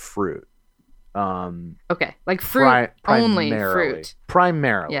about fruit. Okay, like fruit, only fruit.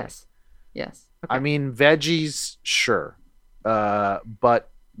 Primarily. Yes. Okay. I mean, veggies, sure. But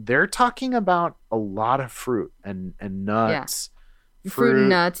they're talking about a lot of fruit and nuts. Yeah. Fruit and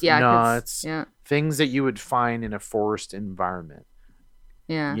nuts, nuts, yeah. Things that you would find in a forest environment.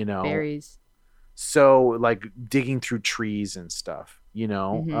 Yeah, berries. So, like digging through trees and stuff,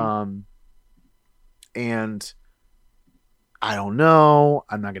 Mm-hmm. And I don't know.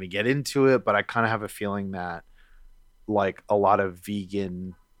 I'm not going to get into it, but I kind of have a feeling that like a lot of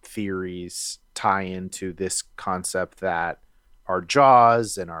vegan theories tie into this concept that our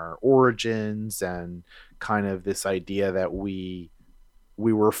jaws and our origins and kind of this idea that we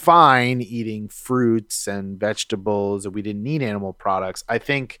were fine eating fruits and vegetables and we didn't need animal products. I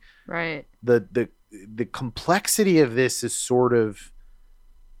think right. The complexity of this is sort of,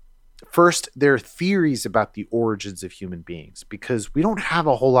 first, there are theories about the origins of human beings because we don't have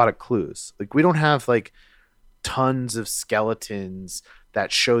a whole lot of clues. Like we don't have like tons of skeletons that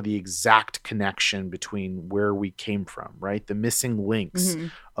show the exact connection between where we came from, right? The missing links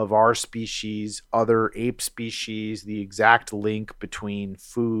of our species, other ape species, the exact link between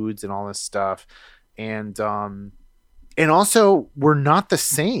foods and all this stuff. And also we're not the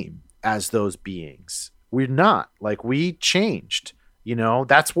same as those beings. We're not. Like we changed.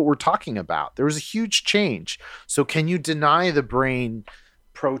 That's what we're talking about. There was a huge change. So can you deny the brain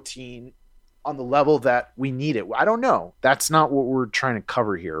protein on the level that we need it? I don't know. That's not what we're trying to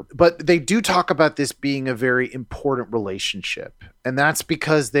cover here. But they do talk about this being a very important relationship. And that's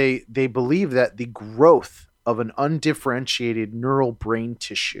because they believe that the growth of an undifferentiated neural brain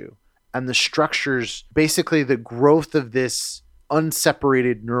tissue and the structures, basically the growth of this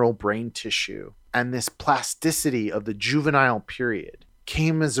unseparated neural brain tissue and this plasticity of the juvenile period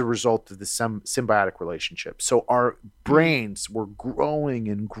came as a result of the symbiotic relationship. So our brains were growing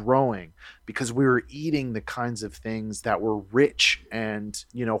and growing because we were eating the kinds of things that were rich and,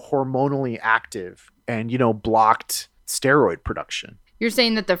 hormonally active and, blocked steroid production. You're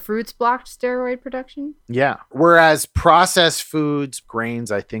saying that the fruits blocked steroid production? Yeah. Whereas processed foods, grains,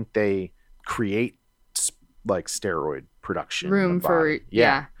 I think they create like steroid production. Room for,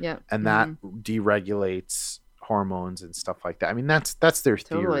 yeah. And that deregulates hormones and stuff like that. I mean, that's their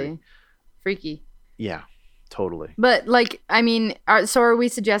theory. Totally. Freaky. Yeah, totally. But like, I mean, so are we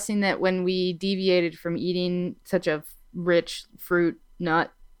suggesting that when we deviated from eating such a rich fruit,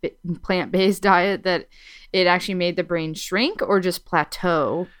 nut, plant-based diet that it actually made the brain shrink or just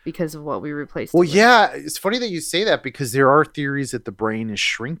plateau because of what we replaced it with? Yeah, it's funny that you say that because there are theories that the brain is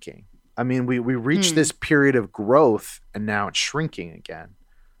shrinking. I mean, we reached this period of growth and now it's shrinking again.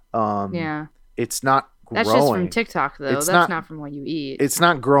 Yeah. It's not growing. That's just from TikTok, though. That's not from what you eat. It's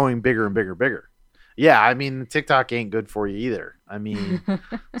not growing bigger and bigger and bigger. Yeah, I mean, TikTok ain't good for you either. I mean,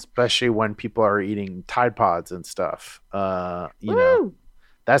 especially when people are eating Tide Pods and stuff. You know,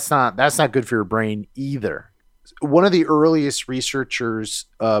 that's not good for your brain either. One of the earliest researchers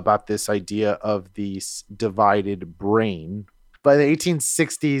about this idea of the divided brain, by the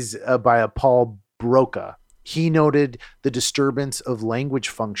 1860s, by a Paul Broca, he noted the disturbance of language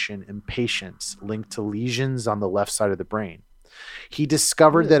function in patients linked to lesions on the left side of the brain. He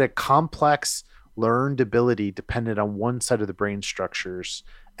discovered that a complex learned ability depended on one side of the brain structures,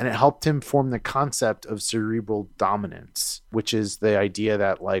 and it helped him form the concept of cerebral dominance, which is the idea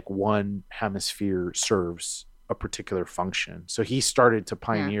that like one hemisphere serves a particular function. So he started to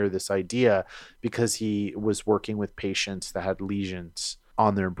pioneer this idea because he was working with patients that had lesions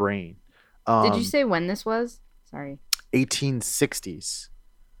on their brain. Did you say when this was? Sorry. 1860s.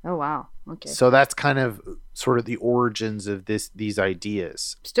 Oh, wow. Okay. So that's kind of sort of the origins of these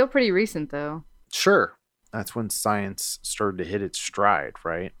ideas. Still pretty recent, though. Sure. That's when science started to hit its stride,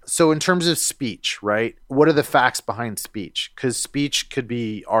 right? So in terms of speech, right? What are the facts behind speech? Because speech could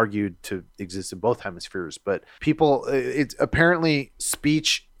be argued to exist in both hemispheres, but it's apparently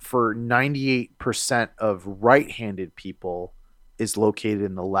speech for 98% of right-handed people is located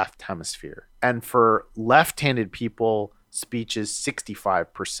in the left hemisphere. And for left-handed people, speech is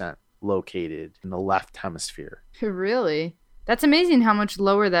 65% located in the left hemisphere. Really? That's amazing how much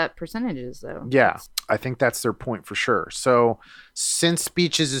lower that percentage is, though. Yeah, I think that's their point for sure. So since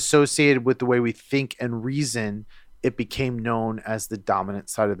speech is associated with the way we think and reason, it became known as the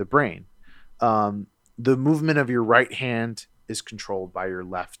dominant side of the brain. The movement of your right hand is controlled by your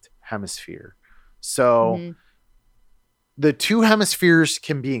left hemisphere. So the two hemispheres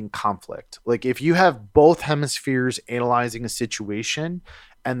can be in conflict. Like if you have both hemispheres analyzing a situation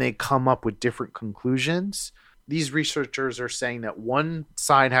and they come up with different conclusions, these researchers are saying that one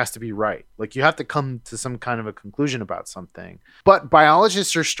side has to be right. Like you have to come to some kind of a conclusion about something. But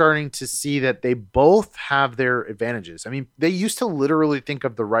biologists are starting to see that they both have their advantages. I mean, they used to literally think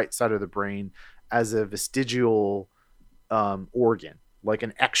of the right side of the brain as a vestigial organ, like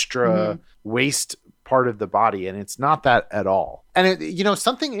an extra waste part of the body. And it's not that at all. And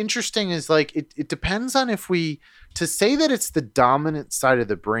something interesting is like, it depends on to say that it's the dominant side of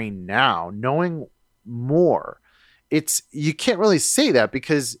the brain now, knowing more, you can't really say that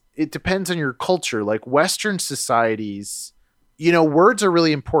because it depends on your culture. Like Western societies, words are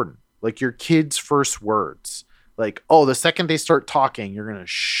really important. Like your kids' first words, like, oh, the second they start talking, you're going to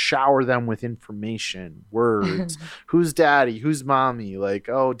shower them with information, words, who's daddy, who's mommy, like,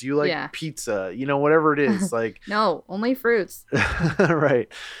 oh, do you like pizza? Whatever it is, like, no, only fruits. Right.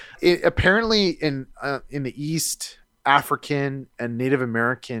 Apparently in the East, African and Native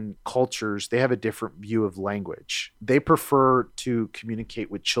American cultures, they have a different view of language. They prefer to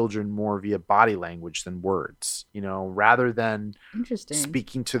communicate with children more via body language than words, rather than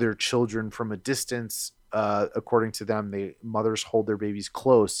speaking to their children from a distance. According to them, mothers hold their babies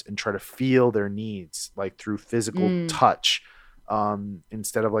close and try to feel their needs, like through physical touch,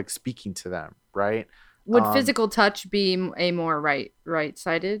 instead of like speaking to them. Right. Would physical touch be a more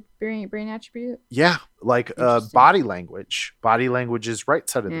right-sided brain attribute? Yeah, like body language. Body language is right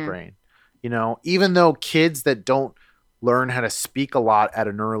side of the brain. Even though kids that don't learn how to speak a lot at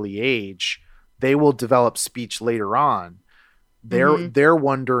an early age, they will develop speech later on. They're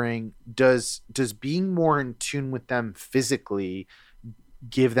wondering, does being more in tune with them physically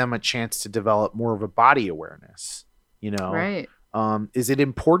give them a chance to develop more of a body awareness? Right. Is it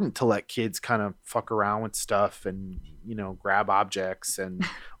important to let kids kind of fuck around with stuff and, grab objects and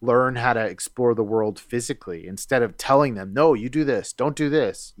learn how to explore the world physically instead of telling them, no, you do this, don't do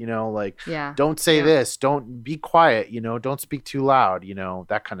this, don't say this, don't be quiet, don't speak too loud,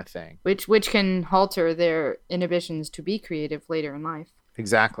 that kind of thing. Which can halter their inhibitions to be creative later in life.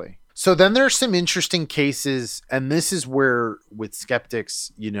 Exactly. So then there's some interesting cases, and this is where with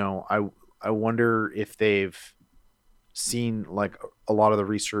skeptics, I wonder if they've seen like a lot of the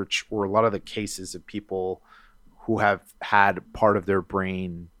research or a lot of the cases of people who have had part of their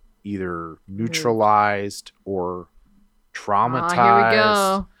brain either neutralized or traumatized. Here we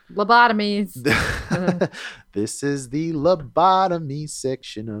go. Lobotomies. This is the lobotomy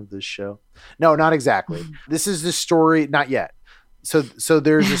section of the show. No, not exactly. This is the story. Not yet. So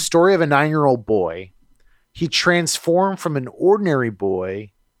there's a story of a 9-year-old boy. He transformed from an ordinary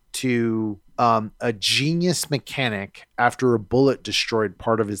boy to a genius mechanic after a bullet destroyed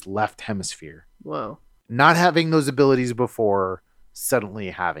part of his left hemisphere. Whoa. Not having those abilities before, suddenly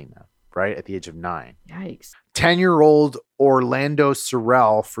having them. right? At the age of 9. Yikes. 10-year-old Orlando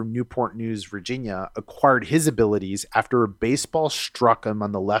Sorrell from Newport News, Virginia, acquired his abilities after a baseball struck him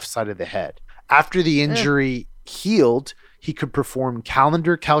on the left side of the head. After the injury healed, he could perform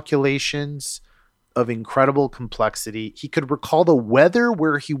calendar calculations of incredible complexity. He could recall the weather,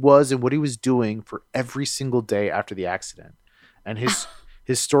 where he was, and what he was doing for every single day after the accident. And his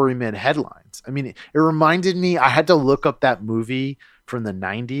story made headlines. I mean, it reminded me, I had to look up that movie from the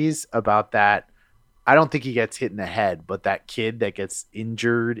 90s about that. I don't think he gets hit in the head, but that kid that gets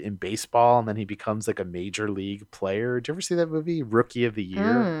injured in baseball and then he becomes like a major league player. Did you ever see that movie, Rookie of the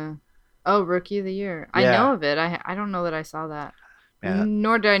Year? Oh, Rookie of the Year. Yeah. I know of it. I don't know that I saw that. Yeah.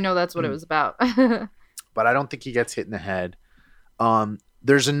 Nor did I know that's what it was about. But I don't think he gets hit in the head.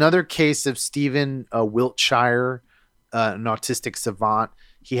 There's another case of Stephen Wiltshire, an autistic savant.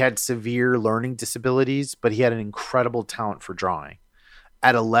 He had severe learning disabilities, but he had an incredible talent for drawing.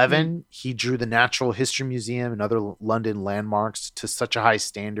 At 11, he drew the Natural History Museum and other London landmarks to such a high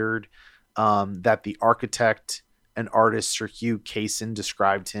standard that the architect and artist Sir Hugh Casson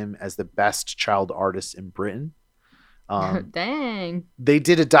described him as the best child artist in Britain. Dang. They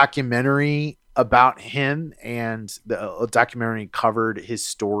did a documentary about him, and the documentary covered his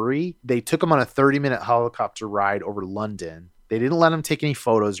story. They took him on a 30-minute helicopter ride over London. They didn't let him take any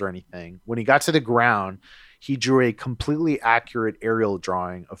photos or anything. When he got to the ground, he drew a completely accurate aerial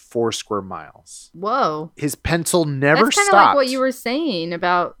drawing of 4 square miles. Whoa. His pencil never stopped. That's kind of like what you were saying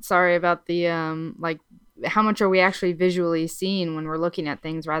about the, like, how much are we actually visually seeing when we're looking at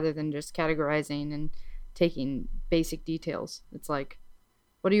things rather than just categorizing and taking basic details. It's like,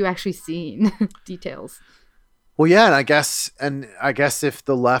 what are you actually seeing? Details. Well, yeah, and I guess if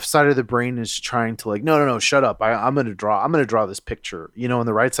the left side of the brain is trying to like, no, shut up. I'm gonna draw this picture, and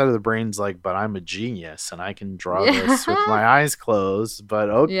the right side of the brain's like, but I'm a genius and I can draw this with my eyes closed. But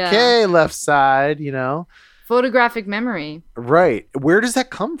okay, left side, Photographic memory. Right. Where does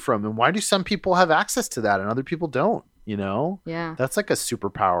that come from? And why do some people have access to that and other people don't? Yeah. That's like a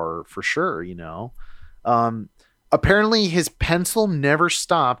superpower for sure, Apparently his pencil never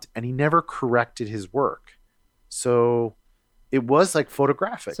stopped and he never corrected his work. So it was like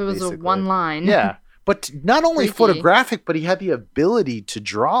photographic. So it was basically. a one line. Yeah. But not only Freaky. photographic, but he had the ability to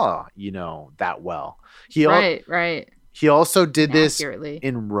draw, that well. Right. He also did this accurately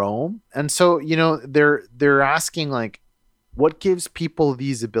in Rome. And so, they're asking like, what gives people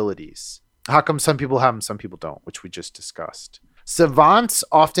these abilities? How come some people have them, some people don't, which we just discussed. Savants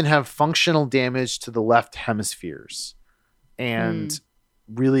often have functional damage to the left hemispheres and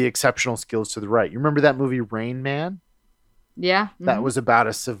really exceptional skills to the right. You remember that movie Rain Man? Yeah. Mm-hmm. That was about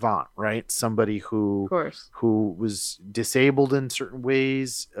a savant, right? Somebody who was disabled in certain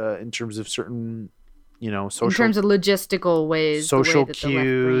ways, in terms of certain, social... In terms of logistical ways. Social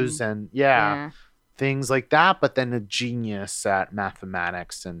cues and things like that, but then a genius at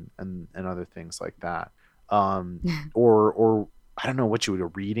mathematics and other things like that. Or I don't know what you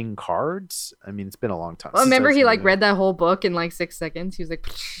would reading cards. I mean, it's been a long time. Well, remember he read that whole book in like 6 seconds. He was like,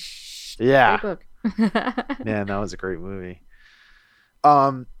 yeah, great book. Man, that was a great movie.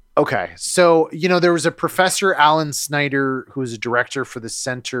 Okay, so there was a Professor Alan Snyder who was a director for the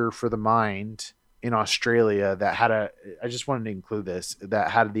Center for the Mind in Australia that had I just wanted to include this,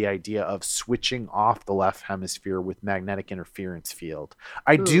 that had the idea of switching off the left hemisphere with magnetic interference field.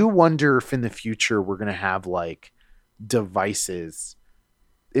 I do wonder if in the future we're going to have like devices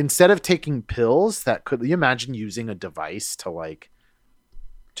instead of taking pills that could, you imagine using a device to like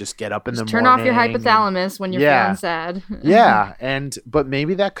just get up in the morning. Turn off your hypothalamus when you're feeling sad. Yeah. But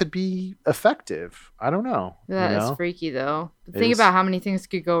maybe that could be effective. I don't know. That is freaky though. Think about how many things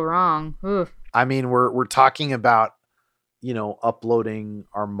could go wrong. Oof. I mean, we're talking about, uploading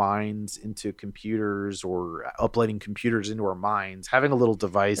our minds into computers or uploading computers into our minds. Having a little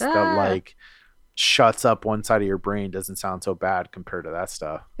device that like shuts up one side of your brain doesn't sound so bad compared to that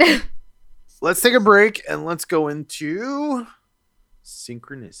stuff. Let's take a break and let's go into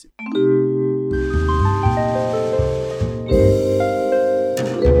synchronicity.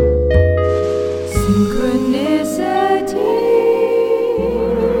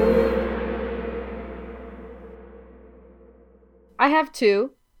 I have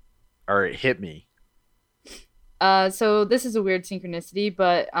 2. All right, hit me. So this is a weird synchronicity,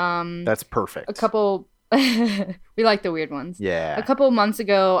 but that's perfect. A couple we like the weird ones. Yeah. A couple months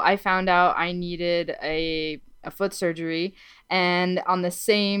ago, I found out I needed a foot surgery, and on the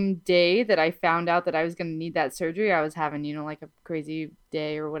same day that I found out that I was going to need that surgery, I was having, like a crazy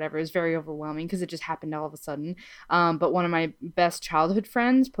day or whatever. It was very overwhelming because it just happened all of a sudden. But one of my best childhood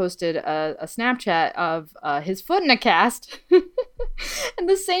friends posted a Snapchat of his foot in a cast. And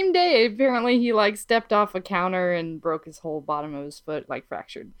the same day, apparently, he like stepped off a counter and broke his whole bottom of his foot, like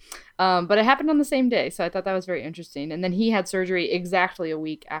fractured. But it happened on the same day, so I thought that was very interesting. And then he had surgery exactly a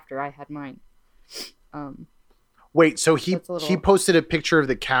week after I had mine. Wait, so he posted a picture of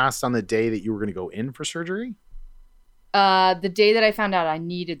the cast on the day that you were going to go in for surgery? The day that I found out I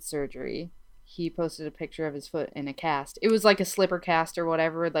needed surgery, he posted a picture of his foot in a cast. It was like a slipper cast or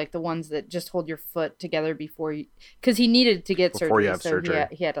whatever, like the ones that just hold your foot together before you, because he needed to get before surgery. You have surgery.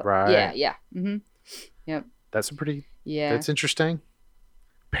 He had to, right. Yeah. Mm-hmm. Yep. That's a pretty. Yeah. That's interesting.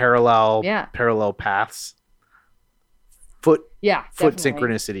 Parallel paths. Foot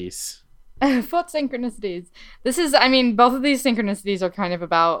synchronicities. Foot synchronicities. This is, I mean, both of these synchronicities are kind of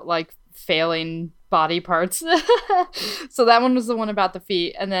about like failing body parts. So that one was the one about the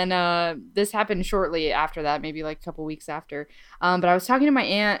feet, and then this happened shortly after that, maybe like a couple weeks after. But I was talking to my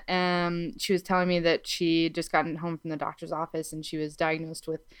aunt, and she was telling me that she just gotten home from the doctor's office and she was diagnosed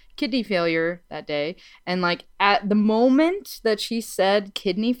with kidney failure that day. And like at the moment that she said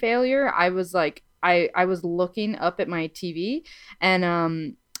kidney failure, I was like, I was looking up at my TV,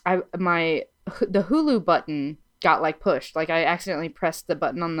 and the Hulu button got like pushed. Like I accidentally pressed the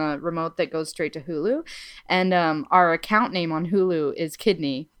button on the remote that goes straight to Hulu, and our account name on Hulu is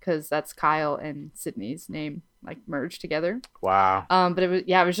Kidney, because that's Kyle and Sydney's name like merged together. Wow. But it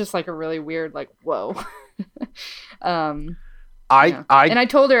was just like a really weird, like, whoa. And I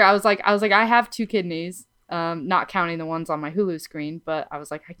told her, I was like I have 2 kidneys, not counting the ones on my Hulu screen, but I was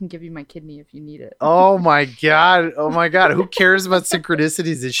like, I can give you my kidney if you need it. Oh my god. Who cares about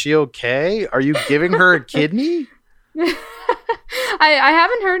synchronicities? Is she okay? Are you giving her a kidney? I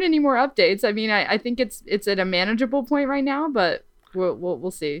haven't heard any more updates. I mean, I think it's at a manageable point right now, but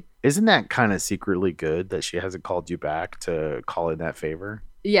we'll see. Isn't that kind of secretly good that she hasn't called you back to call in that favor?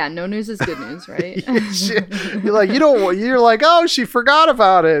 Yeah, no news is good news, right? You're like, oh, she forgot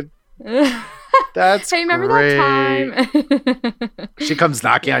about it. That's hey, remember great. That time? She comes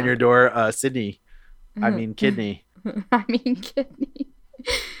knocking on your door, Sydney. Kidney. Kidney.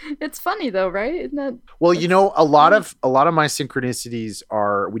 It's funny though, right? Isn't that? Well, a lot of my synchronicities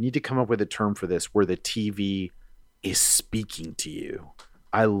are. We need to come up with a term for this, where the TV is speaking to you.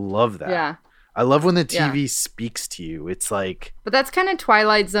 I love that. Yeah. I love when the TV speaks to you. It's like, but that's kind of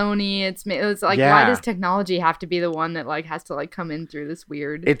Twilight Zone-y. It's like, why does technology have to be the one that like has to like come in through this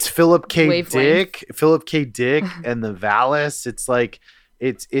weird? It's Philip K. Dick, and the Valis. It's like,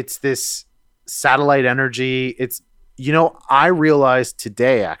 it's this satellite energy. It's, I realized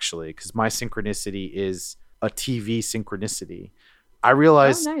today actually, because my synchronicity is a TV synchronicity. I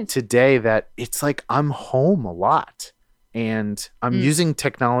realized today that it's like I'm home a lot. And I'm using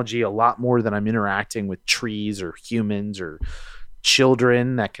technology a lot more than I'm interacting with trees or humans or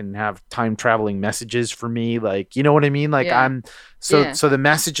children that can have time traveling messages for me. Like, you know what I mean? Like so the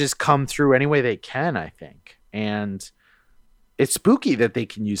messages come through any way they can, I think. And it's spooky that they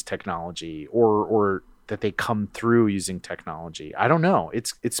can use technology or that they come through using technology. I don't know.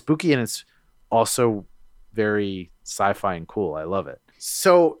 It's spooky, and it's also very sci-fi and cool. I love it.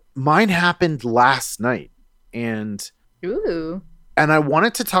 So mine happened last night, and ooh. And I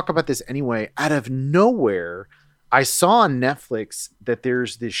wanted to talk about this anyway. Out of nowhere, I saw on Netflix that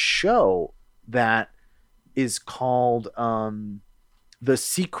there's this show that is called The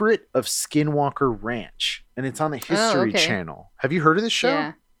Secret of Skinwalker Ranch, and it's on the History Channel. Have you heard of this show?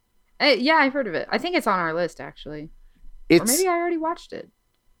 Yeah. Yeah, I've heard of it. I think it's on our list, actually. Or maybe I already watched it.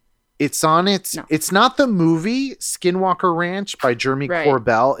 It's on its... No. It's not the movie Skinwalker Ranch by Jeremy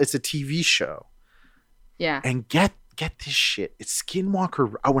Corbell. It's a TV show. Yeah. And get this shit. It's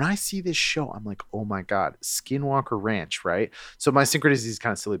Skinwalker. When I see this show, I'm like, oh my God, Skinwalker Ranch, right? So my synchronicity is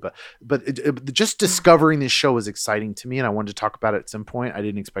kind of silly, but just discovering this show was exciting to me, and I wanted to talk about it at some point. I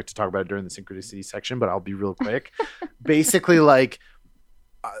didn't expect to talk about it during the synchronicity section, but I'll be real quick. Basically, like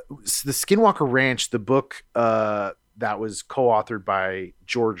the Skinwalker Ranch, the book that was co-authored by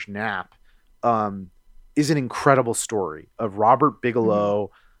George Knapp, is an incredible story of Robert Bigelow.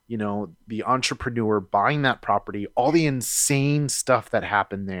 Mm-hmm. The entrepreneur buying that property, all the insane stuff that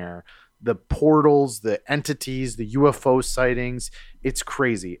happened there, the portals, the entities, the UFO sightings. It's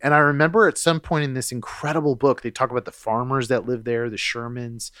crazy. And I remember at some point in this incredible book, they talk about the farmers that live there, the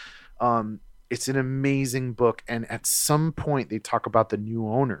Shermans. It's an amazing book. And at some point they talk about the new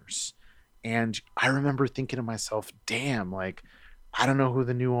owners. And I remember thinking to myself, damn, like, I don't know who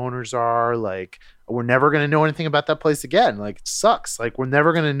the new owners are. Like, we're never going to know anything about that place again. Like, it sucks. Like, we're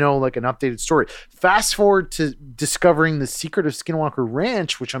never going to know like an updated story. Fast forward to discovering The Secret of Skinwalker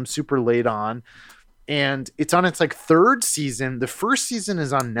Ranch, which I'm super late on. and it's on its like third season. The first season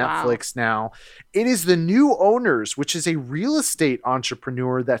is on Netflix now. It is the New Owners, which is a real estate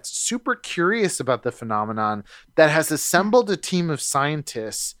entrepreneur that's super curious about the phenomenon, that has assembled a team of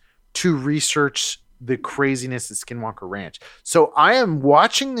scientists to research the craziness at Skinwalker Ranch. So I am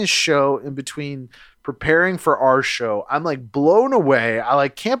watching this show in between preparing for our show. I'm like blown away. I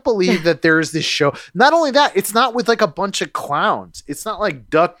like can't believe that there is this show. Not only that, it's not with like a bunch of clowns. It's not like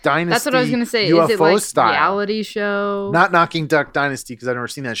Duck Dynasty. That's what I was gonna say. UFO is it like style reality show? Not knocking Duck Dynasty because I've never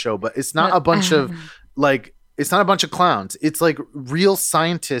seen that show, but it's not a bunch of like, it's not a bunch of clowns. It's like real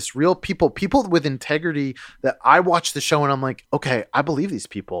scientists, real people with integrity that I watch the show and I'm like, okay, I believe these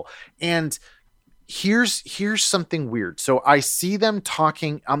people. And here's something weird. So I see them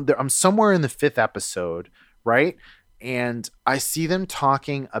talking. I'm somewhere in the 5th episode, right? And I see them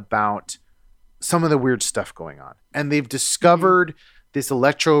talking about some of the weird stuff going on. And they've discovered this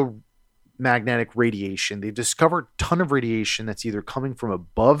electromagnetic radiation. They've discovered a ton of radiation that's either coming from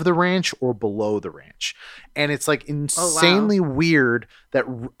above the ranch or below the ranch. And it's like insanely weird that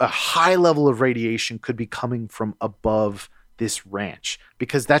a high level of radiation could be coming from above this ranch,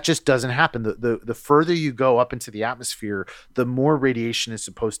 because that just doesn't happen. The further you go up into the atmosphere, the more radiation is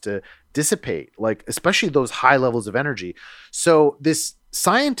supposed to dissipate, like especially those high levels of energy. So this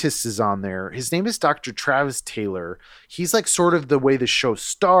scientist is on there. His name is Dr. Travis Taylor. He's like sort of the way the show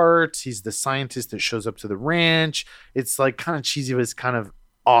starts. He's the scientist that shows up to the ranch. It's like kind of cheesy, but it's kind of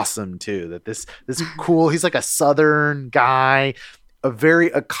awesome too. That this cool, he's like a Southern guy, a very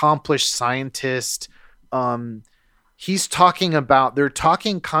accomplished scientist. They're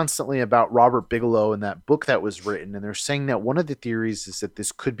talking constantly about Robert Bigelow and that book that was written. And they're saying that one of the theories is that there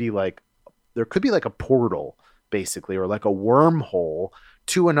could be like a portal basically, or like a wormhole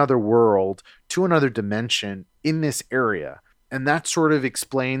to another world, to another dimension in this area. And that sort of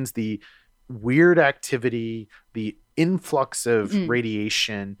explains the weird activity, the influx of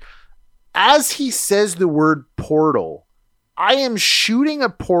radiation. As he says the word portal, I am shooting a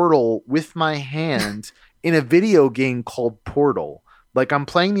portal with my hand in a video game called Portal. Like I'm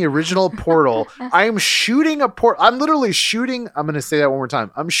playing the original Portal. I am shooting a portal. I'm literally shooting. I'm going to say that one more time.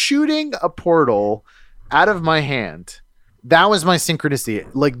 I'm shooting a portal out of my hand. That was my synchronicity.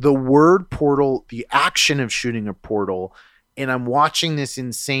 Like the word portal, the action of shooting a portal. And I'm watching this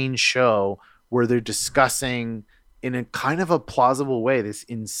insane show where they're discussing in a kind of a plausible way, this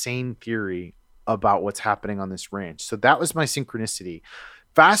insane theory about what's happening on this ranch. So that was my synchronicity.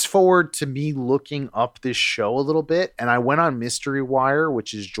 Fast forward to me looking up this show a little bit, and I went on Mystery Wire,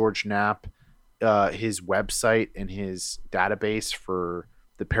 which is George Knapp, his website and his database for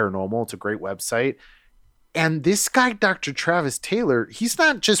the paranormal. It's a great website. And this guy, Dr. Travis Taylor, he's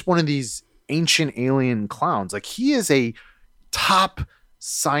not just one of these ancient alien clowns. Like he is a top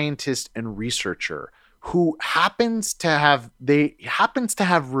scientist and researcher who happens to have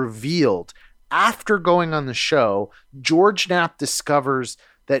revealed, after going on the show, George Knapp discovers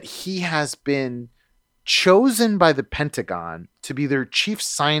that he has been chosen by the Pentagon to be their chief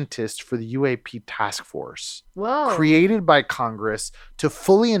scientist for the UAP task force. Whoa. Created by Congress to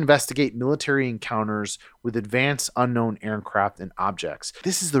fully investigate military encounters with advanced unknown aircraft and objects.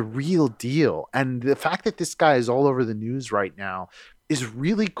 This is the real deal. And the fact that this guy is all over the news right now is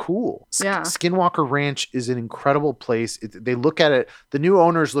really cool. Yeah. Skinwalker Ranch is an incredible place. They look at it, the new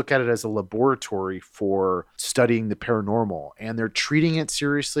owners look at it as a laboratory for studying the paranormal, and they're treating it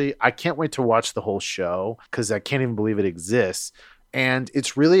seriously. I can't wait to watch the whole show because I can't even believe it exists. And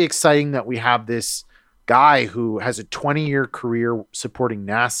it's really exciting that we have this guy who has a 20-year career supporting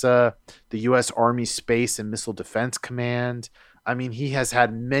NASA, the U.S. Army Space and Missile Defense Command. I mean, he has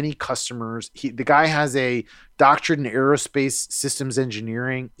had many customers. The guy has a doctorate in aerospace systems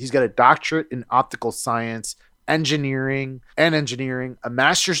engineering. He's got a doctorate in optical science, engineering, a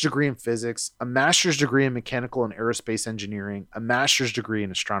master's degree in physics, a master's degree in mechanical and aerospace engineering, a master's degree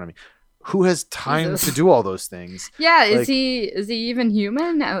in astronomy. Who has time to do all those things? Yeah, is he even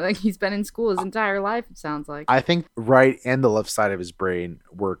human? Like he's been in school his entire life, it sounds like. I think right and the left side of his brain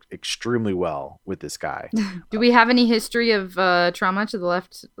work extremely well with this guy. Do we have any history of trauma to the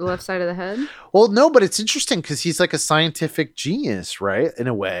left side of the head? Well, no, but it's interesting because he's like a scientific genius, right? In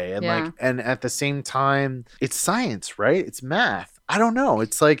a way. And and at the same time, it's science, right? It's math. I don't know.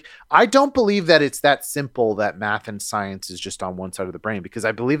 It's like, I don't believe that it's that simple that math and science is just on one side of the brain, because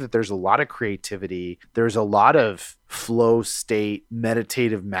I believe that there's a lot of creativity. There's a lot of flow state,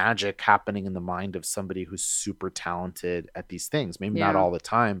 meditative magic happening in the mind of somebody who's super talented at these things. Maybe not all the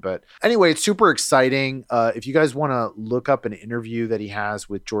time, but anyway, it's super exciting. If you guys want to look up an interview that he has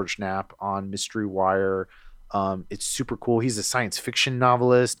with George Knapp on Mystery Wire, It's super cool. He's a science fiction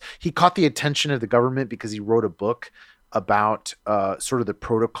novelist. He caught the attention of the government because he wrote a book about sort of the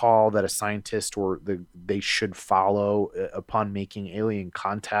protocol that a scientist they should follow upon making alien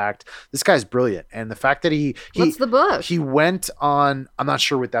contact. This guy's brilliant. And the fact that what's the book? He went on, I'm not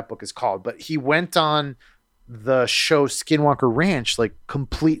sure what that book is called, but he went on the show Skinwalker Ranch, like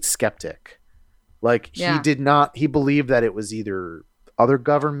complete skeptic. Like he believed that it was either other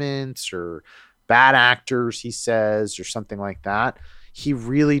governments or bad actors, he says, or something like that. He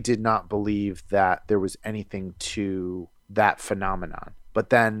really did not believe that there was anything to that phenomenon. But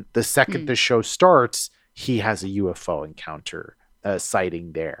then the second the show starts, he has a UFO encounter,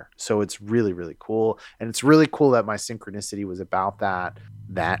 sighting there. So it's really, really cool. And it's really cool that My Synchronicity was about that.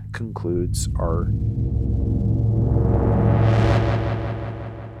 That concludes our...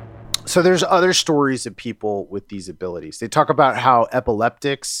 So there's other stories of people with these abilities. They talk about how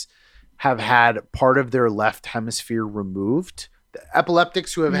epileptics have had part of their left hemisphere removed. The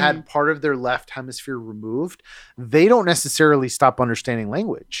epileptics who have had part of their left hemisphere removed, they don't necessarily stop understanding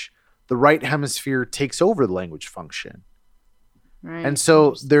language. The right hemisphere takes over the language function. Right. And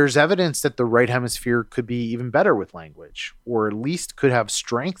so there's evidence that the right hemisphere could be even better with language, or at least could have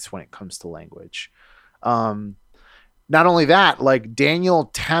strengths when it comes to language. Not only that, like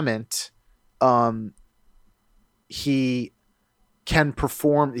Daniel Tennant, he can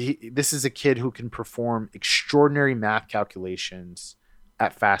perform. This is a kid who can perform extraordinary math calculations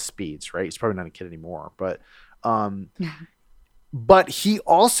at fast speeds, right? He's probably not a kid anymore, but he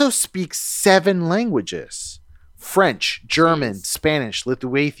also speaks 7 languages: French, German, Spanish,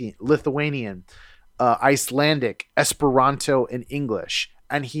 Lithuanian, Icelandic, Esperanto, and English.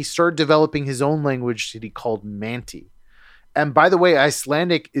 And he started developing his own language that he called Manti. And by the way,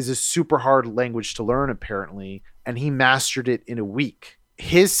 Icelandic is a super hard language to learn, apparently, and he mastered it in a week.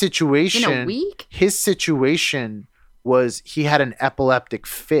 His situation... In a week? His situation was he had an epileptic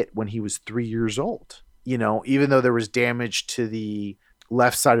fit when he was 3 years old. You know, even though there was damage to the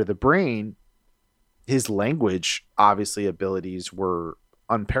left side of the brain, his language, obviously, abilities were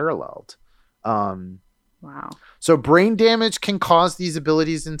unparalleled. Wow. So brain damage can cause these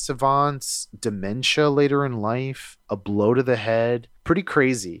abilities in savants, dementia later in life, a blow to the head. Pretty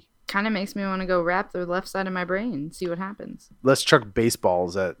crazy. Kind of makes me want to go wrap the left side of my brain and see what happens. Let's chuck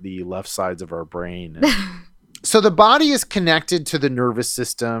baseballs at the left sides of our brain. So the body is connected to the nervous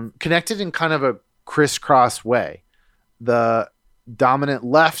system, connected in kind of a crisscross way. The dominant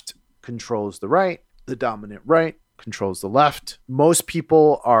left controls the right. The dominant right controls the left. Most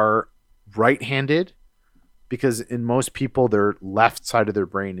people are right-handed, because in most people, their left side of their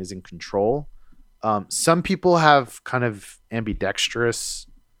brain is in control. Some people have kind of ambidextrous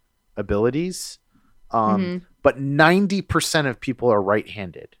abilities, but 90% of people are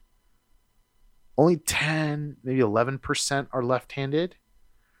right-handed. Only 10, maybe 11% are left-handed.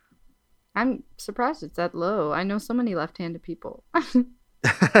 I'm surprised it's that low. I know so many left-handed people.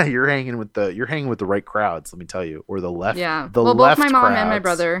 You're hanging with the right crowds, let me tell you, or the left. Yeah. Both my mom and my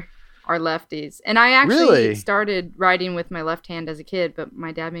brother are lefties, and I actually started writing with my left hand as a kid, but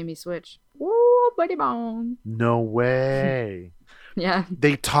my dad made me switch. Ooh, buddy bong. No way. Yeah.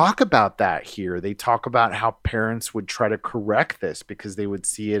 They talk about that here. They talk about how parents would try to correct this because they would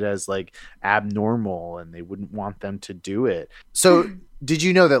see it as like abnormal and they wouldn't want them to do it. So did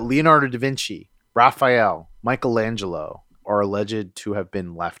you know that Leonardo da Vinci, Raphael, Michelangelo are alleged to have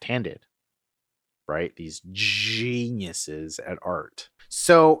been left-handed? Right? These geniuses at art.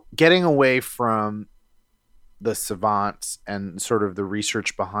 So getting away from the savants and sort of the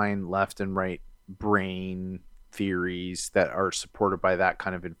research behind left and right brain theories that are supported by that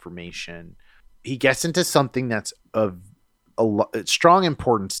kind of information, he gets into something that's of strong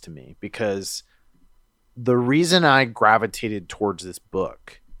importance to me, because the reason I gravitated towards this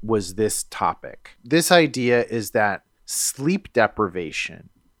book was this topic. This idea is that sleep deprivation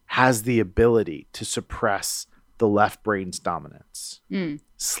has the ability to suppress the left brain's dominance.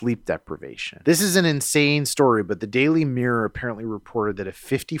 Sleep deprivation. This is an insane story, but the Daily Mirror apparently reported that a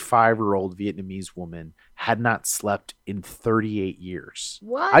 55-year-old Vietnamese woman had not slept in 38 years.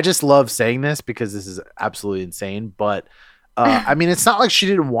 What? I just love saying this because this is absolutely insane, but I mean, it's not like she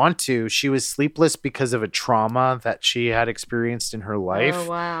didn't want to. She was sleepless because of a trauma that she had experienced in her life. Oh,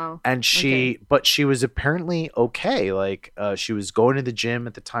 wow. And but she was apparently okay. Like she was going to the gym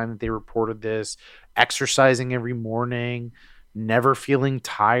at the time that they reported this, exercising every morning, never feeling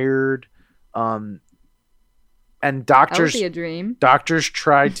tired. And doctors, that would be a dream. Doctors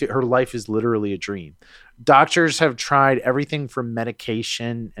tried to, her life is literally a dream. Doctors have tried everything from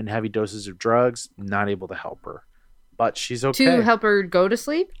medication and heavy doses of drugs, not able to help her. But she's okay. To help her go to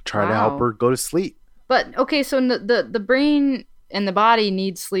sleep? Try to help her go to sleep. But okay, so the brain and the body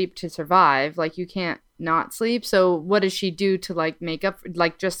need sleep to survive. Like you can't not sleep. So what does she do to like make up,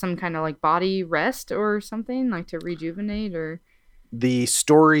 like just some kind of like body rest or something, like to rejuvenate? Or The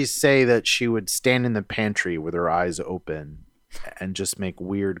stories say that she would stand in the pantry with her eyes open and just make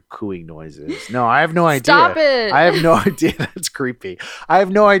weird cooing noises. No, I have no idea. Stop it! I have no idea. That's creepy. I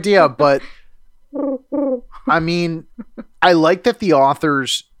have no idea, but I mean, I like that the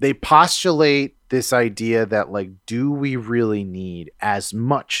authors, they postulate this idea that like, do we really need as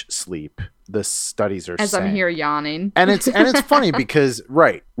much sleep? The studies are As saying. I'm here yawning. And it's funny because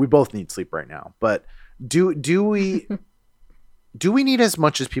right, we both need sleep right now, but do we need as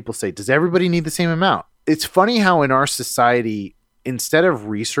much as people say? Does everybody need the same amount? It's funny how in our society, instead of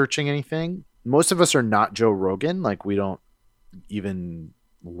researching anything, most of us are not Joe Rogan. Like we don't even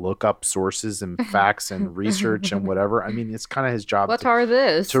look up sources and facts and research and whatever. I mean, it's kind of his job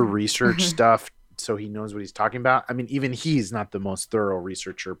to research stuff so he knows what he's talking about. I mean, even he's not the most thorough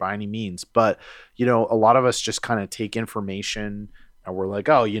researcher by any means, but you know, a lot of us just kind of take information and we're like,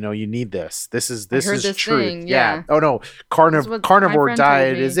 oh, you know, you need this. This is truth. Thing, yeah. Oh no, carnivore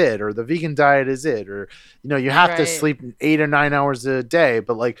diet is it, or the vegan diet is it, or you know, you have to sleep 8 or 9 hours a day.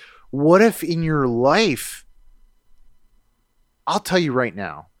 But like, what if in your life? I'll tell you right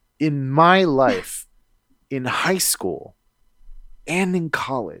now, in my life, in high school, and in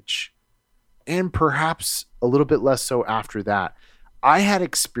college, and perhaps a little bit less so after that, I had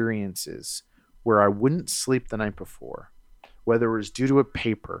experiences where I wouldn't sleep the night before. Whether it was due to a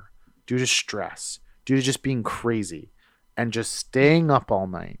paper, due to stress, due to just being crazy and just staying up all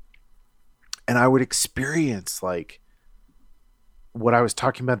night. And I would experience like what I was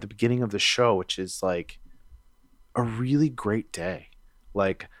talking about at the beginning of the show, which is like a really great day.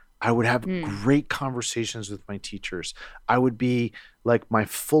 Like I would have great conversations with my teachers. I would be like my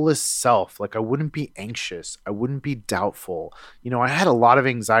fullest self. Like I wouldn't be anxious. I wouldn't be doubtful. You know, I had a lot of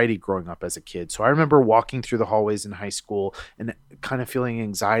anxiety growing up as a kid. So I remember walking through the hallways in high school and kind of feeling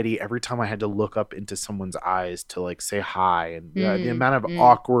anxiety every time I had to look up into someone's eyes to like say hi. And the amount of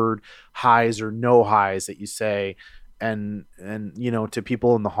awkward highs or no highs that you say and you know, to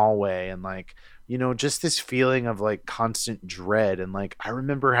people in the hallway, and like, you know, just this feeling of like constant dread. And like, I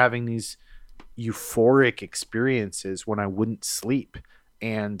remember having these euphoric experiences when I wouldn't sleep.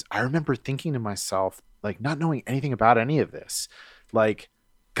 And I remember thinking to myself, like, not knowing anything about any of this, like,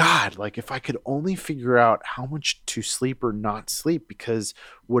 God, like if I could only figure out how much to sleep or not sleep, because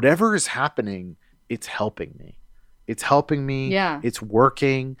whatever is happening, it's helping me. It's helping me. Yeah. It's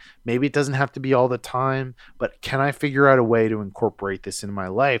working. Maybe it doesn't have to be all the time, but can I figure out a way to incorporate this into my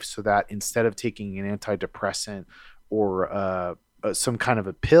life so that instead of taking an antidepressant or some kind of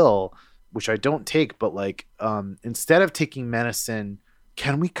a pill, which I don't take, but like instead of taking medicine,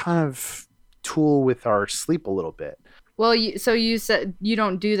 can we kind of tool with our sleep a little bit? Well, so you said you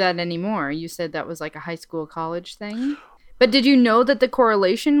don't do that anymore. You said that was like a high school, college thing. But did you know that the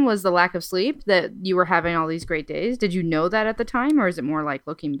correlation was the lack of sleep, that you were having all these great days? Did you know that at the time, or is it more like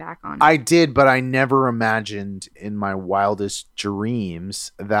looking back on it? I did, but I never imagined in my wildest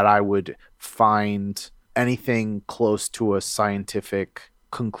dreams that I would find anything close to a scientific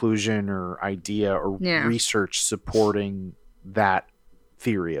conclusion or idea or research supporting that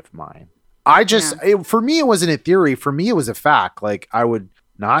theory of mine. For me, it wasn't a theory. For me, it was a fact. Like I would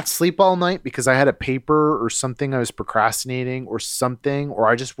not sleep all night because I had a paper or something I was procrastinating or something, or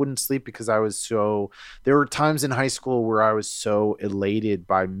I just wouldn't sleep because there were times in high school where I was so elated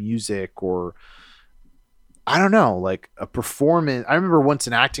by music or I don't know, like a performance. I remember once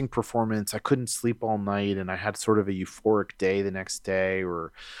an acting performance, I couldn't sleep all night and I had sort of a euphoric day the next day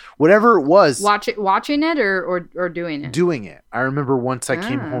or whatever it was. Watching it or doing it? Doing it. I remember once I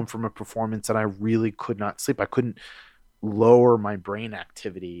came home from a performance and I really could not sleep. I couldn't lower my brain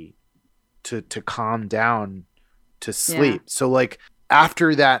activity to calm down to sleep. So like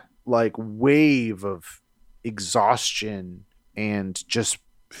after that like wave of exhaustion and just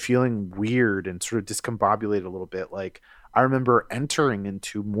feeling weird and sort of discombobulated a little bit, like I remember entering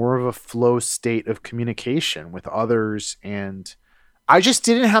into more of a flow state of communication with others, and I just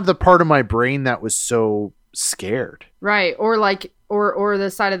didn't have the part of my brain that was so scared. Right. Or like or the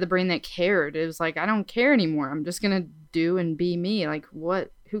side of the brain that cared. It was like, I don't care anymore. I'm just gonna do and be me. Like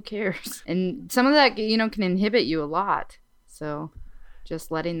what? Who cares? And some of that, you know, can inhibit you a lot. So just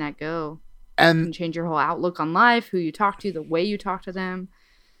letting that go can change your whole outlook on life, who you talk to, the way you talk to them.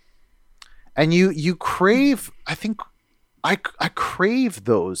 And you crave, I think I crave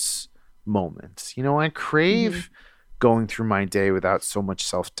those moments. You know, I crave going through my day without so much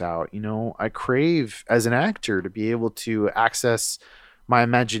self-doubt. You know, I crave as an actor to be able to access my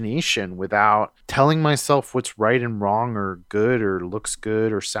imagination without telling myself what's right and wrong or good or looks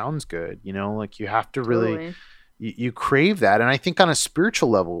good or sounds good. You know, like you have to really, Totally. you crave that. And I think on a spiritual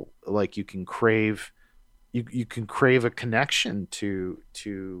level, like you can crave, you can crave a connection to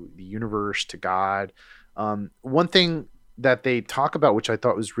the universe, to God. One thing that they talk about, which I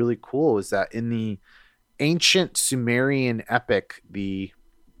thought was really cool, is that in the ancient Sumerian epic, the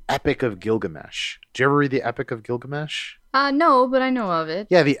Epic of Gilgamesh. Did you ever read the Epic of Gilgamesh? No, but I know of it.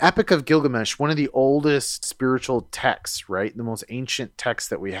 Yeah, the Epic of Gilgamesh, one of the oldest spiritual texts, right? The most ancient text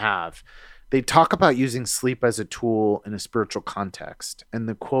that we have. They talk about using sleep as a tool in a spiritual context. And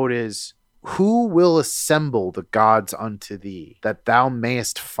the quote is, "Who will assemble the gods unto thee, that thou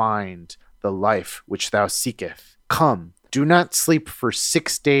mayest find the life which thou seeketh? Come, do not sleep for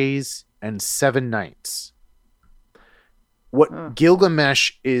 6 days and 7 nights." What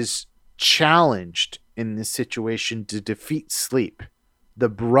Gilgamesh is challenged in this situation to defeat sleep, the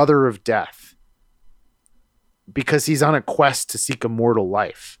brother of death, because he's on a quest to seek immortal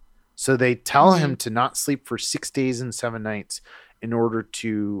life. So they tell him to not sleep for 6 days and 7 nights in order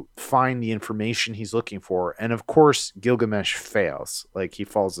to find the information he's looking for. And of course, Gilgamesh fails. Like he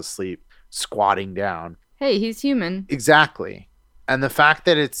falls asleep squatting down. Hey, he's human. Exactly. And the fact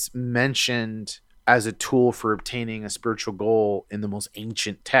that it's mentioned as a tool for obtaining a spiritual goal in the most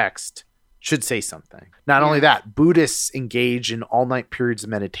ancient text should say something. Not only that, Buddhists engage in all-night periods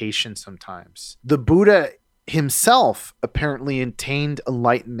of meditation sometimes. The Buddha himself apparently attained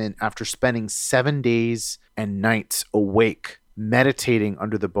enlightenment after spending 7 days and nights awake meditating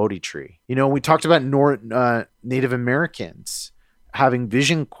under the Bodhi tree. You know, we talked about Native Americans having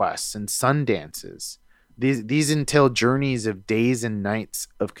vision quests and sun dances. These entail journeys of days and nights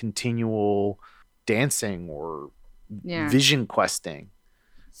of continual dancing or vision questing.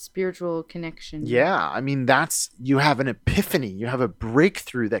 Spiritual connection. Yeah, I mean, you have an epiphany, you have a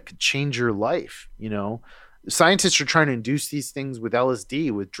breakthrough that could change your life. You know, scientists are trying to induce these things with LSD,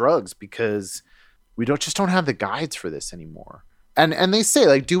 with drugs, because we don't have the guides for this anymore. And they say,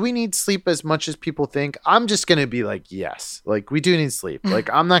 like, do we need sleep as much as people think? I'm just gonna be like, yes, like we do need sleep. Like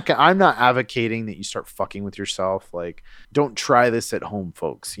I'm not advocating that you start fucking with yourself. Like, don't try this at home,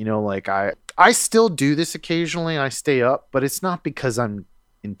 folks. You know, like I still do this occasionally. I stay up, but it's not because I'm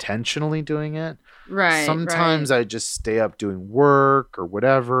intentionally doing it. Right. Sometimes I just stay up doing work or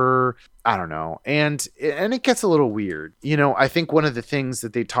whatever. I don't know. And it gets a little weird. You know, I think one of the things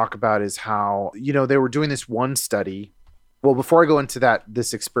that they talk about is how, you know, they were doing this one study. Well, before I go into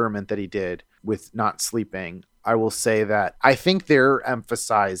this experiment that he did with not sleeping, I will say that I think they're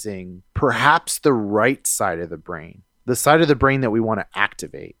emphasizing perhaps the right side of the brain, the side of the brain that we want to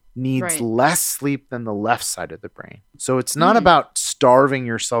activate, needs less sleep than the left side of the brain. So it's not about starving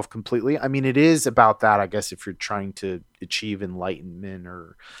yourself completely. I mean, it is about that, I guess, if you're trying to achieve enlightenment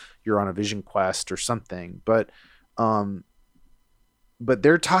or you're on a vision quest or something. But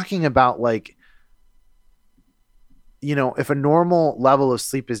they're talking about, like, you know, if a normal level of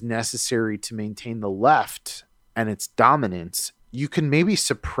sleep is necessary to maintain the left and its dominance, you can maybe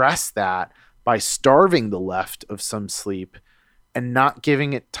suppress that by starving the left of some sleep and not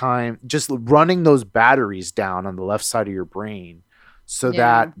giving it time, just running those batteries down on the left side of your brain so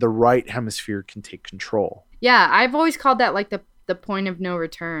that the right hemisphere can take control. Yeah, I've always called that like the point of no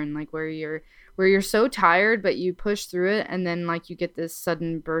return, like where you're so tired, but you push through it, and then like you get this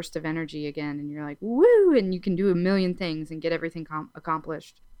sudden burst of energy again, and you're like, woo, and you can do a million things and get everything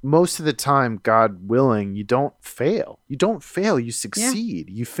accomplished. Most of the time, God willing, you don't fail. You don't fail. You succeed.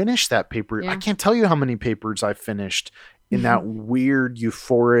 Yeah. You finish that paper. Yeah. I can't tell you how many papers I finished in that weird,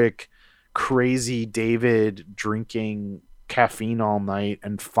 euphoric, crazy David drinking caffeine all night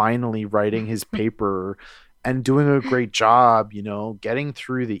and finally writing his paper and doing a great job, you know, getting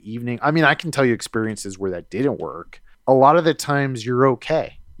through the evening. I mean, I can tell you experiences where that didn't work. A lot of the times you're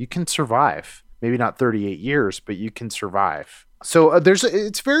okay. You can survive. Maybe not 38 years, but you can survive. So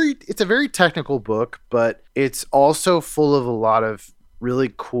it's a very technical book, but it's also full of a lot of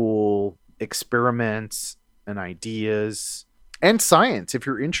really cool experiments and ideas and science if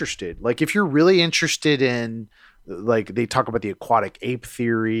you're interested. Like if you're really interested in, like, they talk about the aquatic ape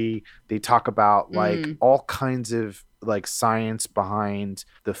theory. They talk about like all kinds of like science behind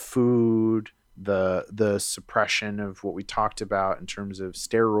the food, the suppression of what we talked about in terms of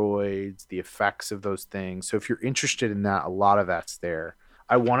steroids, the effects of those things. So if you're interested in that, a lot of that's there.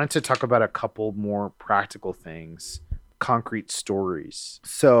 I wanted to talk about a couple more practical things, concrete stories.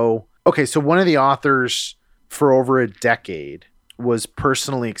 So one of the authors for over a decade was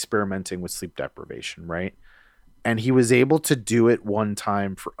personally experimenting with sleep deprivation, right? And he was able to do it one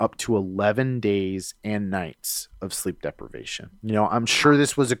time for up to 11 days and nights of sleep deprivation. You know, I'm sure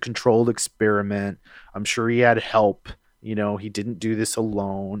this was a controlled experiment. I'm sure he had help. You know, he didn't do this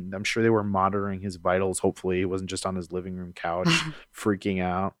alone. I'm sure they were monitoring his vitals. Hopefully, he wasn't just on his living room couch freaking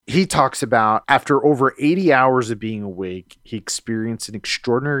out. He talks about after over 80 hours of being awake, he experienced an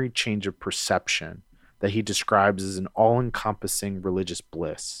extraordinary change of perception that he describes as an all-encompassing religious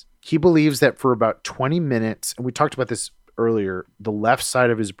bliss. He believes that for about 20 minutes, and we talked about this earlier, the left side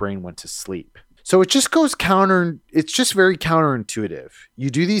of his brain went to sleep. So it just goes it's just very counterintuitive.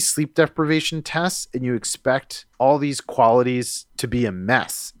 You do these sleep deprivation tests and you expect all these qualities to be a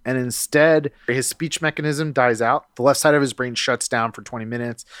mess. And instead, his speech mechanism dies out. The left side of his brain shuts down for 20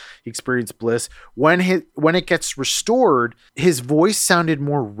 minutes. He experienced bliss. When it gets restored, his voice sounded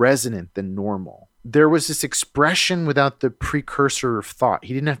more resonant than normal. There was this expression without the precursor of thought.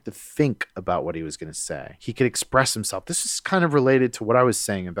 He didn't have to think about what he was going to say. He could express himself. This is kind of related to what I was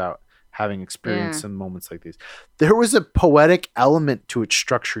saying about having experienced some moments like these. There was a poetic element to its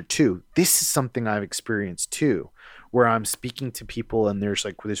structure too. This is something I've experienced too, where I'm speaking to people and there's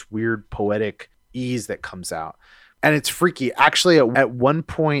like this weird poetic ease that comes out. And it's freaky. Actually, at one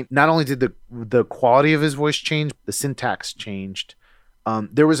point, not only did the quality of his voice change, the syntax changed.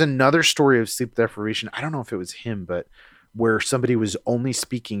 There was another story of sleep deprivation. I don't know if it was him, but where somebody was only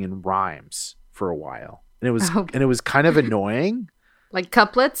speaking in rhymes for a while, and it was kind of annoying, like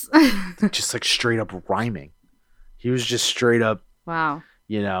couplets, just like straight up rhyming. He was just straight up, wow,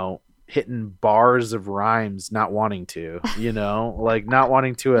 you know, hitting bars of rhymes, not wanting to, you know, like not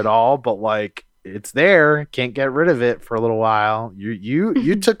wanting to at all, but like it's there, can't get rid of it for a little while.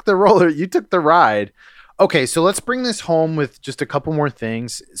 You took the ride. Okay, so let's bring this home with just a couple more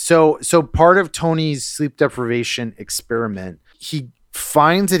things. So part of Tony's sleep deprivation experiment, he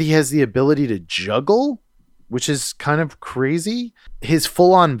finds that he has the ability to juggle, which is kind of crazy. His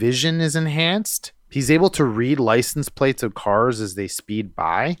full-on vision is enhanced. He's able to read license plates of cars as they speed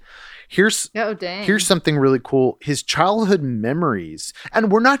by. Here's something really cool. His childhood memories. And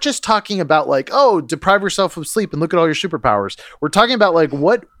we're not just talking about like, oh, deprive yourself of sleep and look at all your superpowers. We're talking about like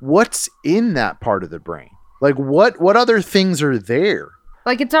what's in that part of the brain. Like what other things are there?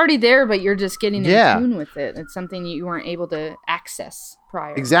 Like it's already there, but you're just getting in tune with it. It's something you weren't able to access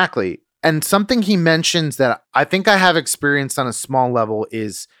prior. Exactly. And something he mentions that I think I have experienced on a small level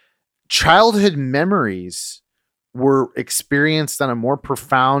is childhood memories were experienced on a more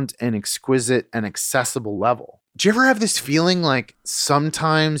profound and exquisite and accessible level. Do you ever have this feeling like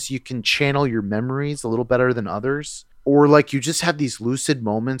sometimes you can channel your memories a little better than others? Or like you just have these lucid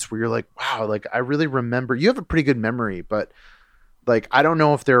moments where you're like, wow, like I really remember. You have a pretty good memory, but like I don't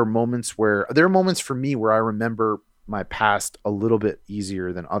know if there are moments for me where I remember my past a little bit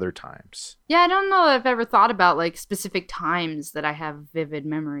easier than other times. Yeah, I don't know if I've ever thought about like specific times that I have vivid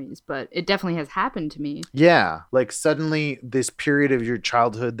memories, but it definitely has happened to me. Yeah, like suddenly this period of your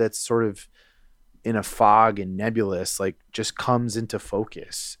childhood that's sort of in a fog and nebulous, like just comes into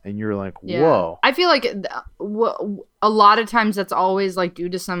focus and you're like, whoa. I feel like a lot of times that's always like due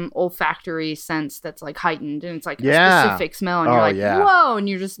to some olfactory sense that's like heightened and it's like a specific smell and you're like, whoa, and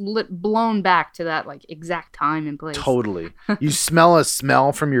you're just blown back to that like exact time and place. Totally. You smell a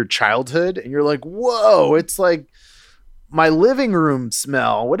smell from your childhood and you're like, whoa, it's like my living room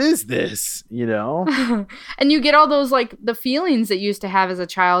smell. What is this? You know? And you get all those like the feelings that you used to have as a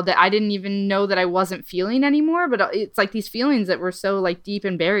child that I didn't even know that I wasn't feeling anymore. But it's like these feelings that were so like deep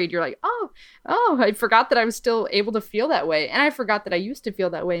and buried. You're like, oh, I forgot that I was still able to feel that way. And I forgot that I used to feel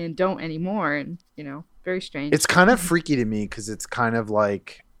that way and don't anymore. And, you know, very strange. It's kind of freaky to me because it's kind of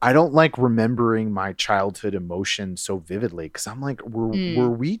like, I don't like remembering my childhood emotions so vividly because I'm like, were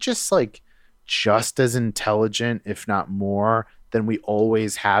we just like, just as intelligent, if not more, than we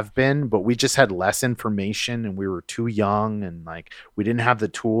always have been, but we just had less information and we were too young and like we didn't have the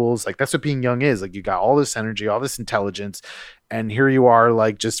tools. Like that's what being young is. Like you got all this energy, all this intelligence, and here you are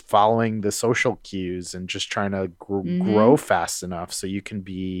like just following the social cues and just trying to grow fast enough so you can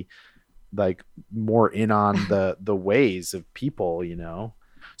be like more in on the ways of people, you know?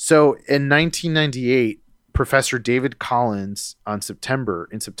 So in 1998, Professor David Collins in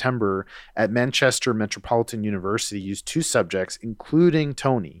September at Manchester Metropolitan University used two subjects, including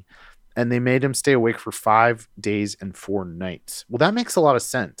Tony, and they made him stay awake for 5 days and 4 nights. Well, that makes a lot of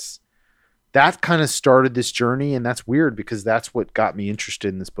sense. That kind of started this journey, and that's weird because that's what got me interested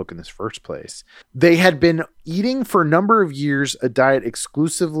in this book in this first place. They had been eating for a number of years a diet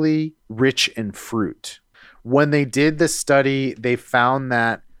exclusively rich in fruit. When they did this study, they found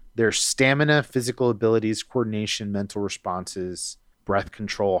that their stamina, physical abilities, coordination, mental responses, breath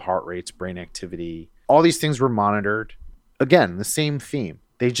control, heart rates, brain activity, All these things were monitored. Again, the same theme.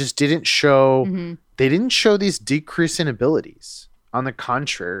 They just didn't show, they didn't show these decrease in abilities. On the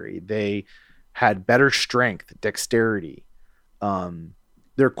contrary, they had better strength, dexterity.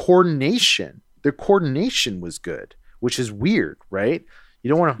 Their coordination was good, which is weird, right? You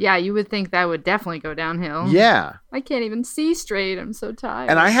don't want to. Yeah, you would think that would definitely go downhill. Yeah. I can't even see straight. I'm so tired.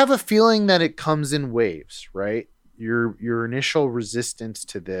 And I have a feeling that it comes in waves, right? Your initial resistance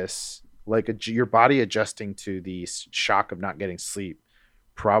to this, like your body adjusting to the shock of not getting sleep,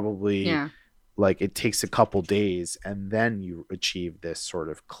 probably like it takes a couple days, and then you achieve this sort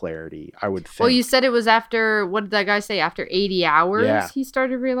of clarity, I would think. Well, you said it was after, what did that guy say? After 80 hours, he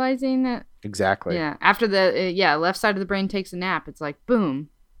started realizing that. Exactly. Yeah. After the left side of the brain takes a nap, it's like, boom,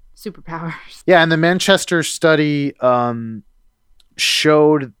 superpowers. Yeah. And the Manchester study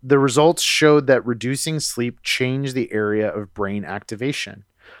showed that reducing sleep changed the area of brain activation.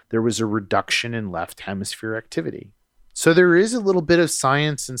 There was a reduction in left hemisphere activity. So there is a little bit of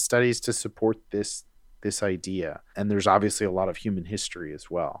science and studies to support this idea. And there's obviously a lot of human history as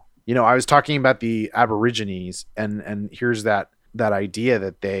well. You know, I was talking about the Aborigines, and here's that idea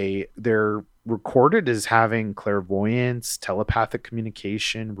that they're recorded as having clairvoyance, telepathic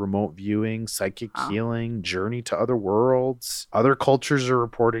communication, remote viewing, psychic healing, journey to other worlds. Other cultures are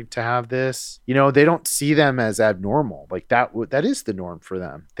reporting to have this. You know, they don't see them as abnormal. Like that is the norm for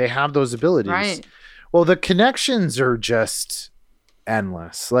them. They have those abilities. Right. Well, the connections are just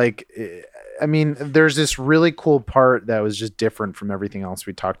endless. Like, I mean, there's this really cool part that was just different from everything else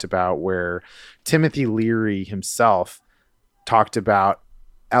we talked about, where Timothy Leary himself talked about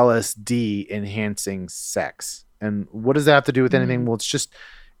LSD enhancing sex. And what does that have to do with anything? Well, it's just,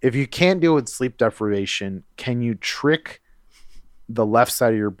 if you can't deal with sleep deprivation, can you trick the left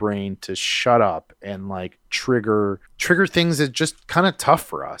side of your brain to shut up and like trigger things that just kind of tough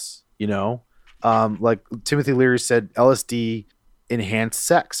for us, you know? Like Timothy Leary said, LSD enhanced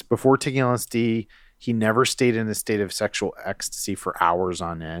sex. Before taking LSD, he never stayed in a state of sexual ecstasy for hours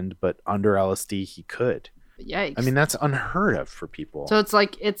on end, but under LSD he could. Yikes. I mean, that's unheard of for people. So it's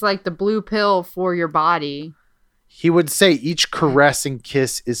like the blue pill for your body. He would say each caress and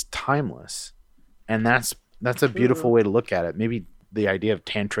kiss is timeless. And that's a beautiful way to look at it. Maybe the idea of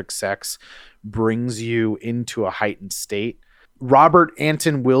tantric sex brings you into a heightened state. Robert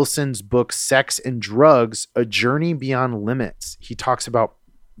Anton Wilson's book, Sex and Drugs, A Journey Beyond Limits. He talks about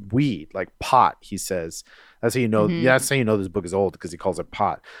weed, like pot, he says. That's how you know. Yeah, that's how you know this book is old, because he calls it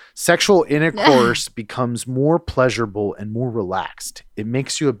pot. Sexual intercourse becomes more pleasurable and more relaxed. It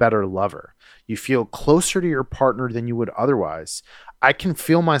makes you a better lover. You feel closer to your partner than you would otherwise. I can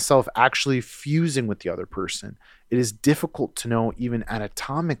feel myself actually fusing with the other person. It is difficult to know, even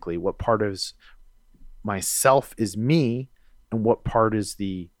anatomically, what part of myself is me and what part is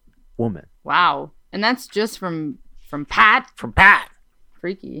the woman. Wow. And that's just from Pat? From Pat.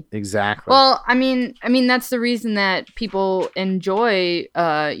 Freaky. Exactly. Well, I mean that's the reason that people enjoy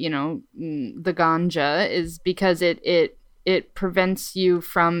the ganja, is because it prevents you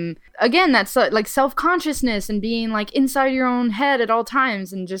from, again, that's like self-consciousness and being like inside your own head at all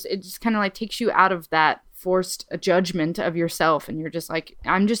times, and it just kind of like takes you out of that forced judgment of yourself, and you're just like,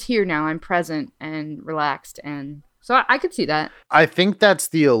 I'm just here now, I'm present and relaxed. And so I could see that. I think that's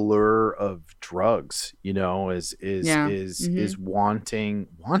the allure of drugs, you know, is wanting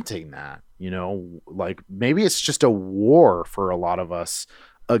that, you know, like maybe it's just a war for a lot of us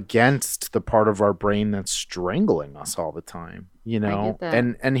against the part of our brain that's strangling us all the time, you know.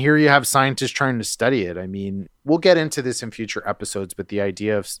 And here you have scientists trying to study it. I mean, we'll get into this in future episodes, but the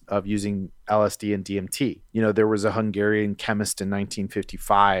idea of using LSD and DMT, you know, there was a Hungarian chemist in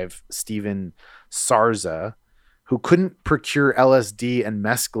 1955, Stephen Sarza, who couldn't procure LSD and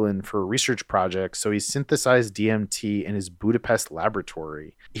mescaline for a research project, so he synthesized DMT in his Budapest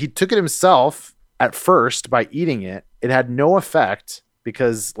laboratory. He took it himself at first by eating it. It had no effect,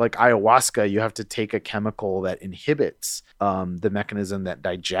 because like ayahuasca, you have to take a chemical that inhibits the mechanism that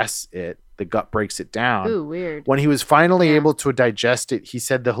digests it. The gut breaks it down. Ooh, weird. When he was finally able to digest it, he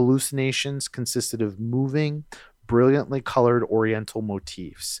said the hallucinations consisted of moving, brilliantly colored oriental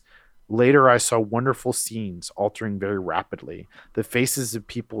motifs. Later, I saw wonderful scenes altering very rapidly. The faces of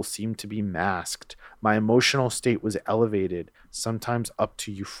people seemed to be masked. My emotional state was elevated, sometimes up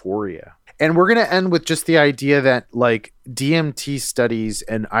to euphoria. And we're going to end with just the idea that like DMT studies,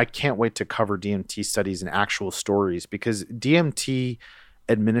 and I can't wait to cover DMT studies and actual stories, because DMT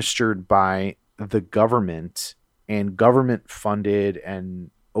administered by the government and government funded and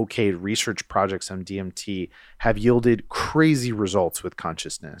okayed research projects on DMT have yielded crazy results with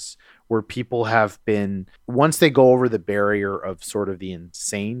consciousness, where people have been, once they go over the barrier of sort of the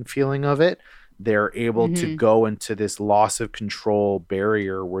insane feeling of it, They're able to go into this loss of control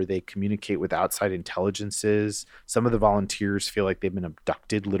barrier where they communicate with outside intelligences. Some of the volunteers feel like they've been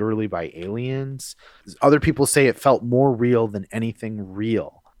abducted literally by aliens. Other people say it felt more real than anything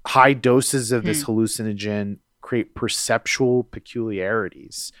real. High doses of this hallucinogen create perceptual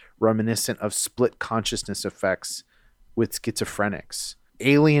peculiarities reminiscent of split consciousness effects with schizophrenics.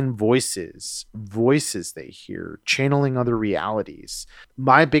 Alien voices they hear, channeling other realities.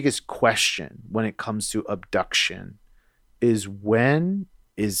 My biggest question when it comes to abduction is, when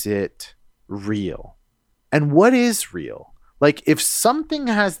is it real? And what is real? Like, if something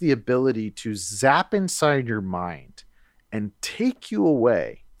has the ability to zap inside your mind and take you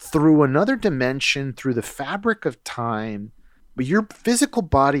away through another dimension, through the fabric of time, but your physical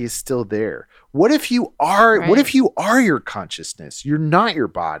body is still there. What if you are what if you are your consciousness? You're not your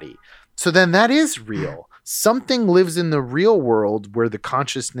body. So then that is real. Something lives in the real world where the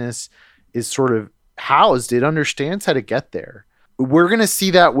consciousness is sort of housed. It understands how to get there. We're going to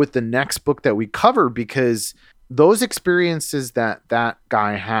see that with the next book that we cover, because those experiences that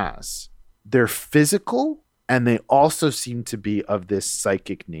guy has, they're physical, and they also seem to be of this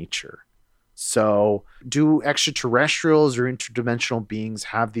psychic nature. So do extraterrestrials or interdimensional beings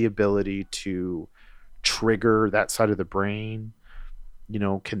have the ability to trigger that side of the brain? You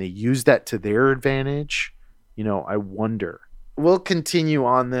know, can they use that to their advantage? You know, I wonder. We'll continue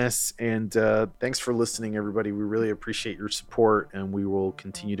on this, and thanks for listening, everybody. We really appreciate your support, and we will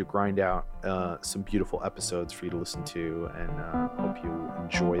continue to grind out some beautiful episodes for you to listen to, and hope you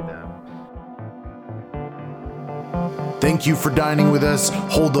enjoy them. Thank you for dining with us.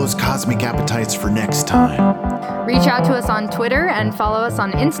 Hold those cosmic appetites for next time. Reach out to us on Twitter and follow us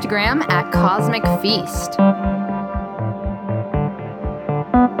on Instagram at Cosmic Feast.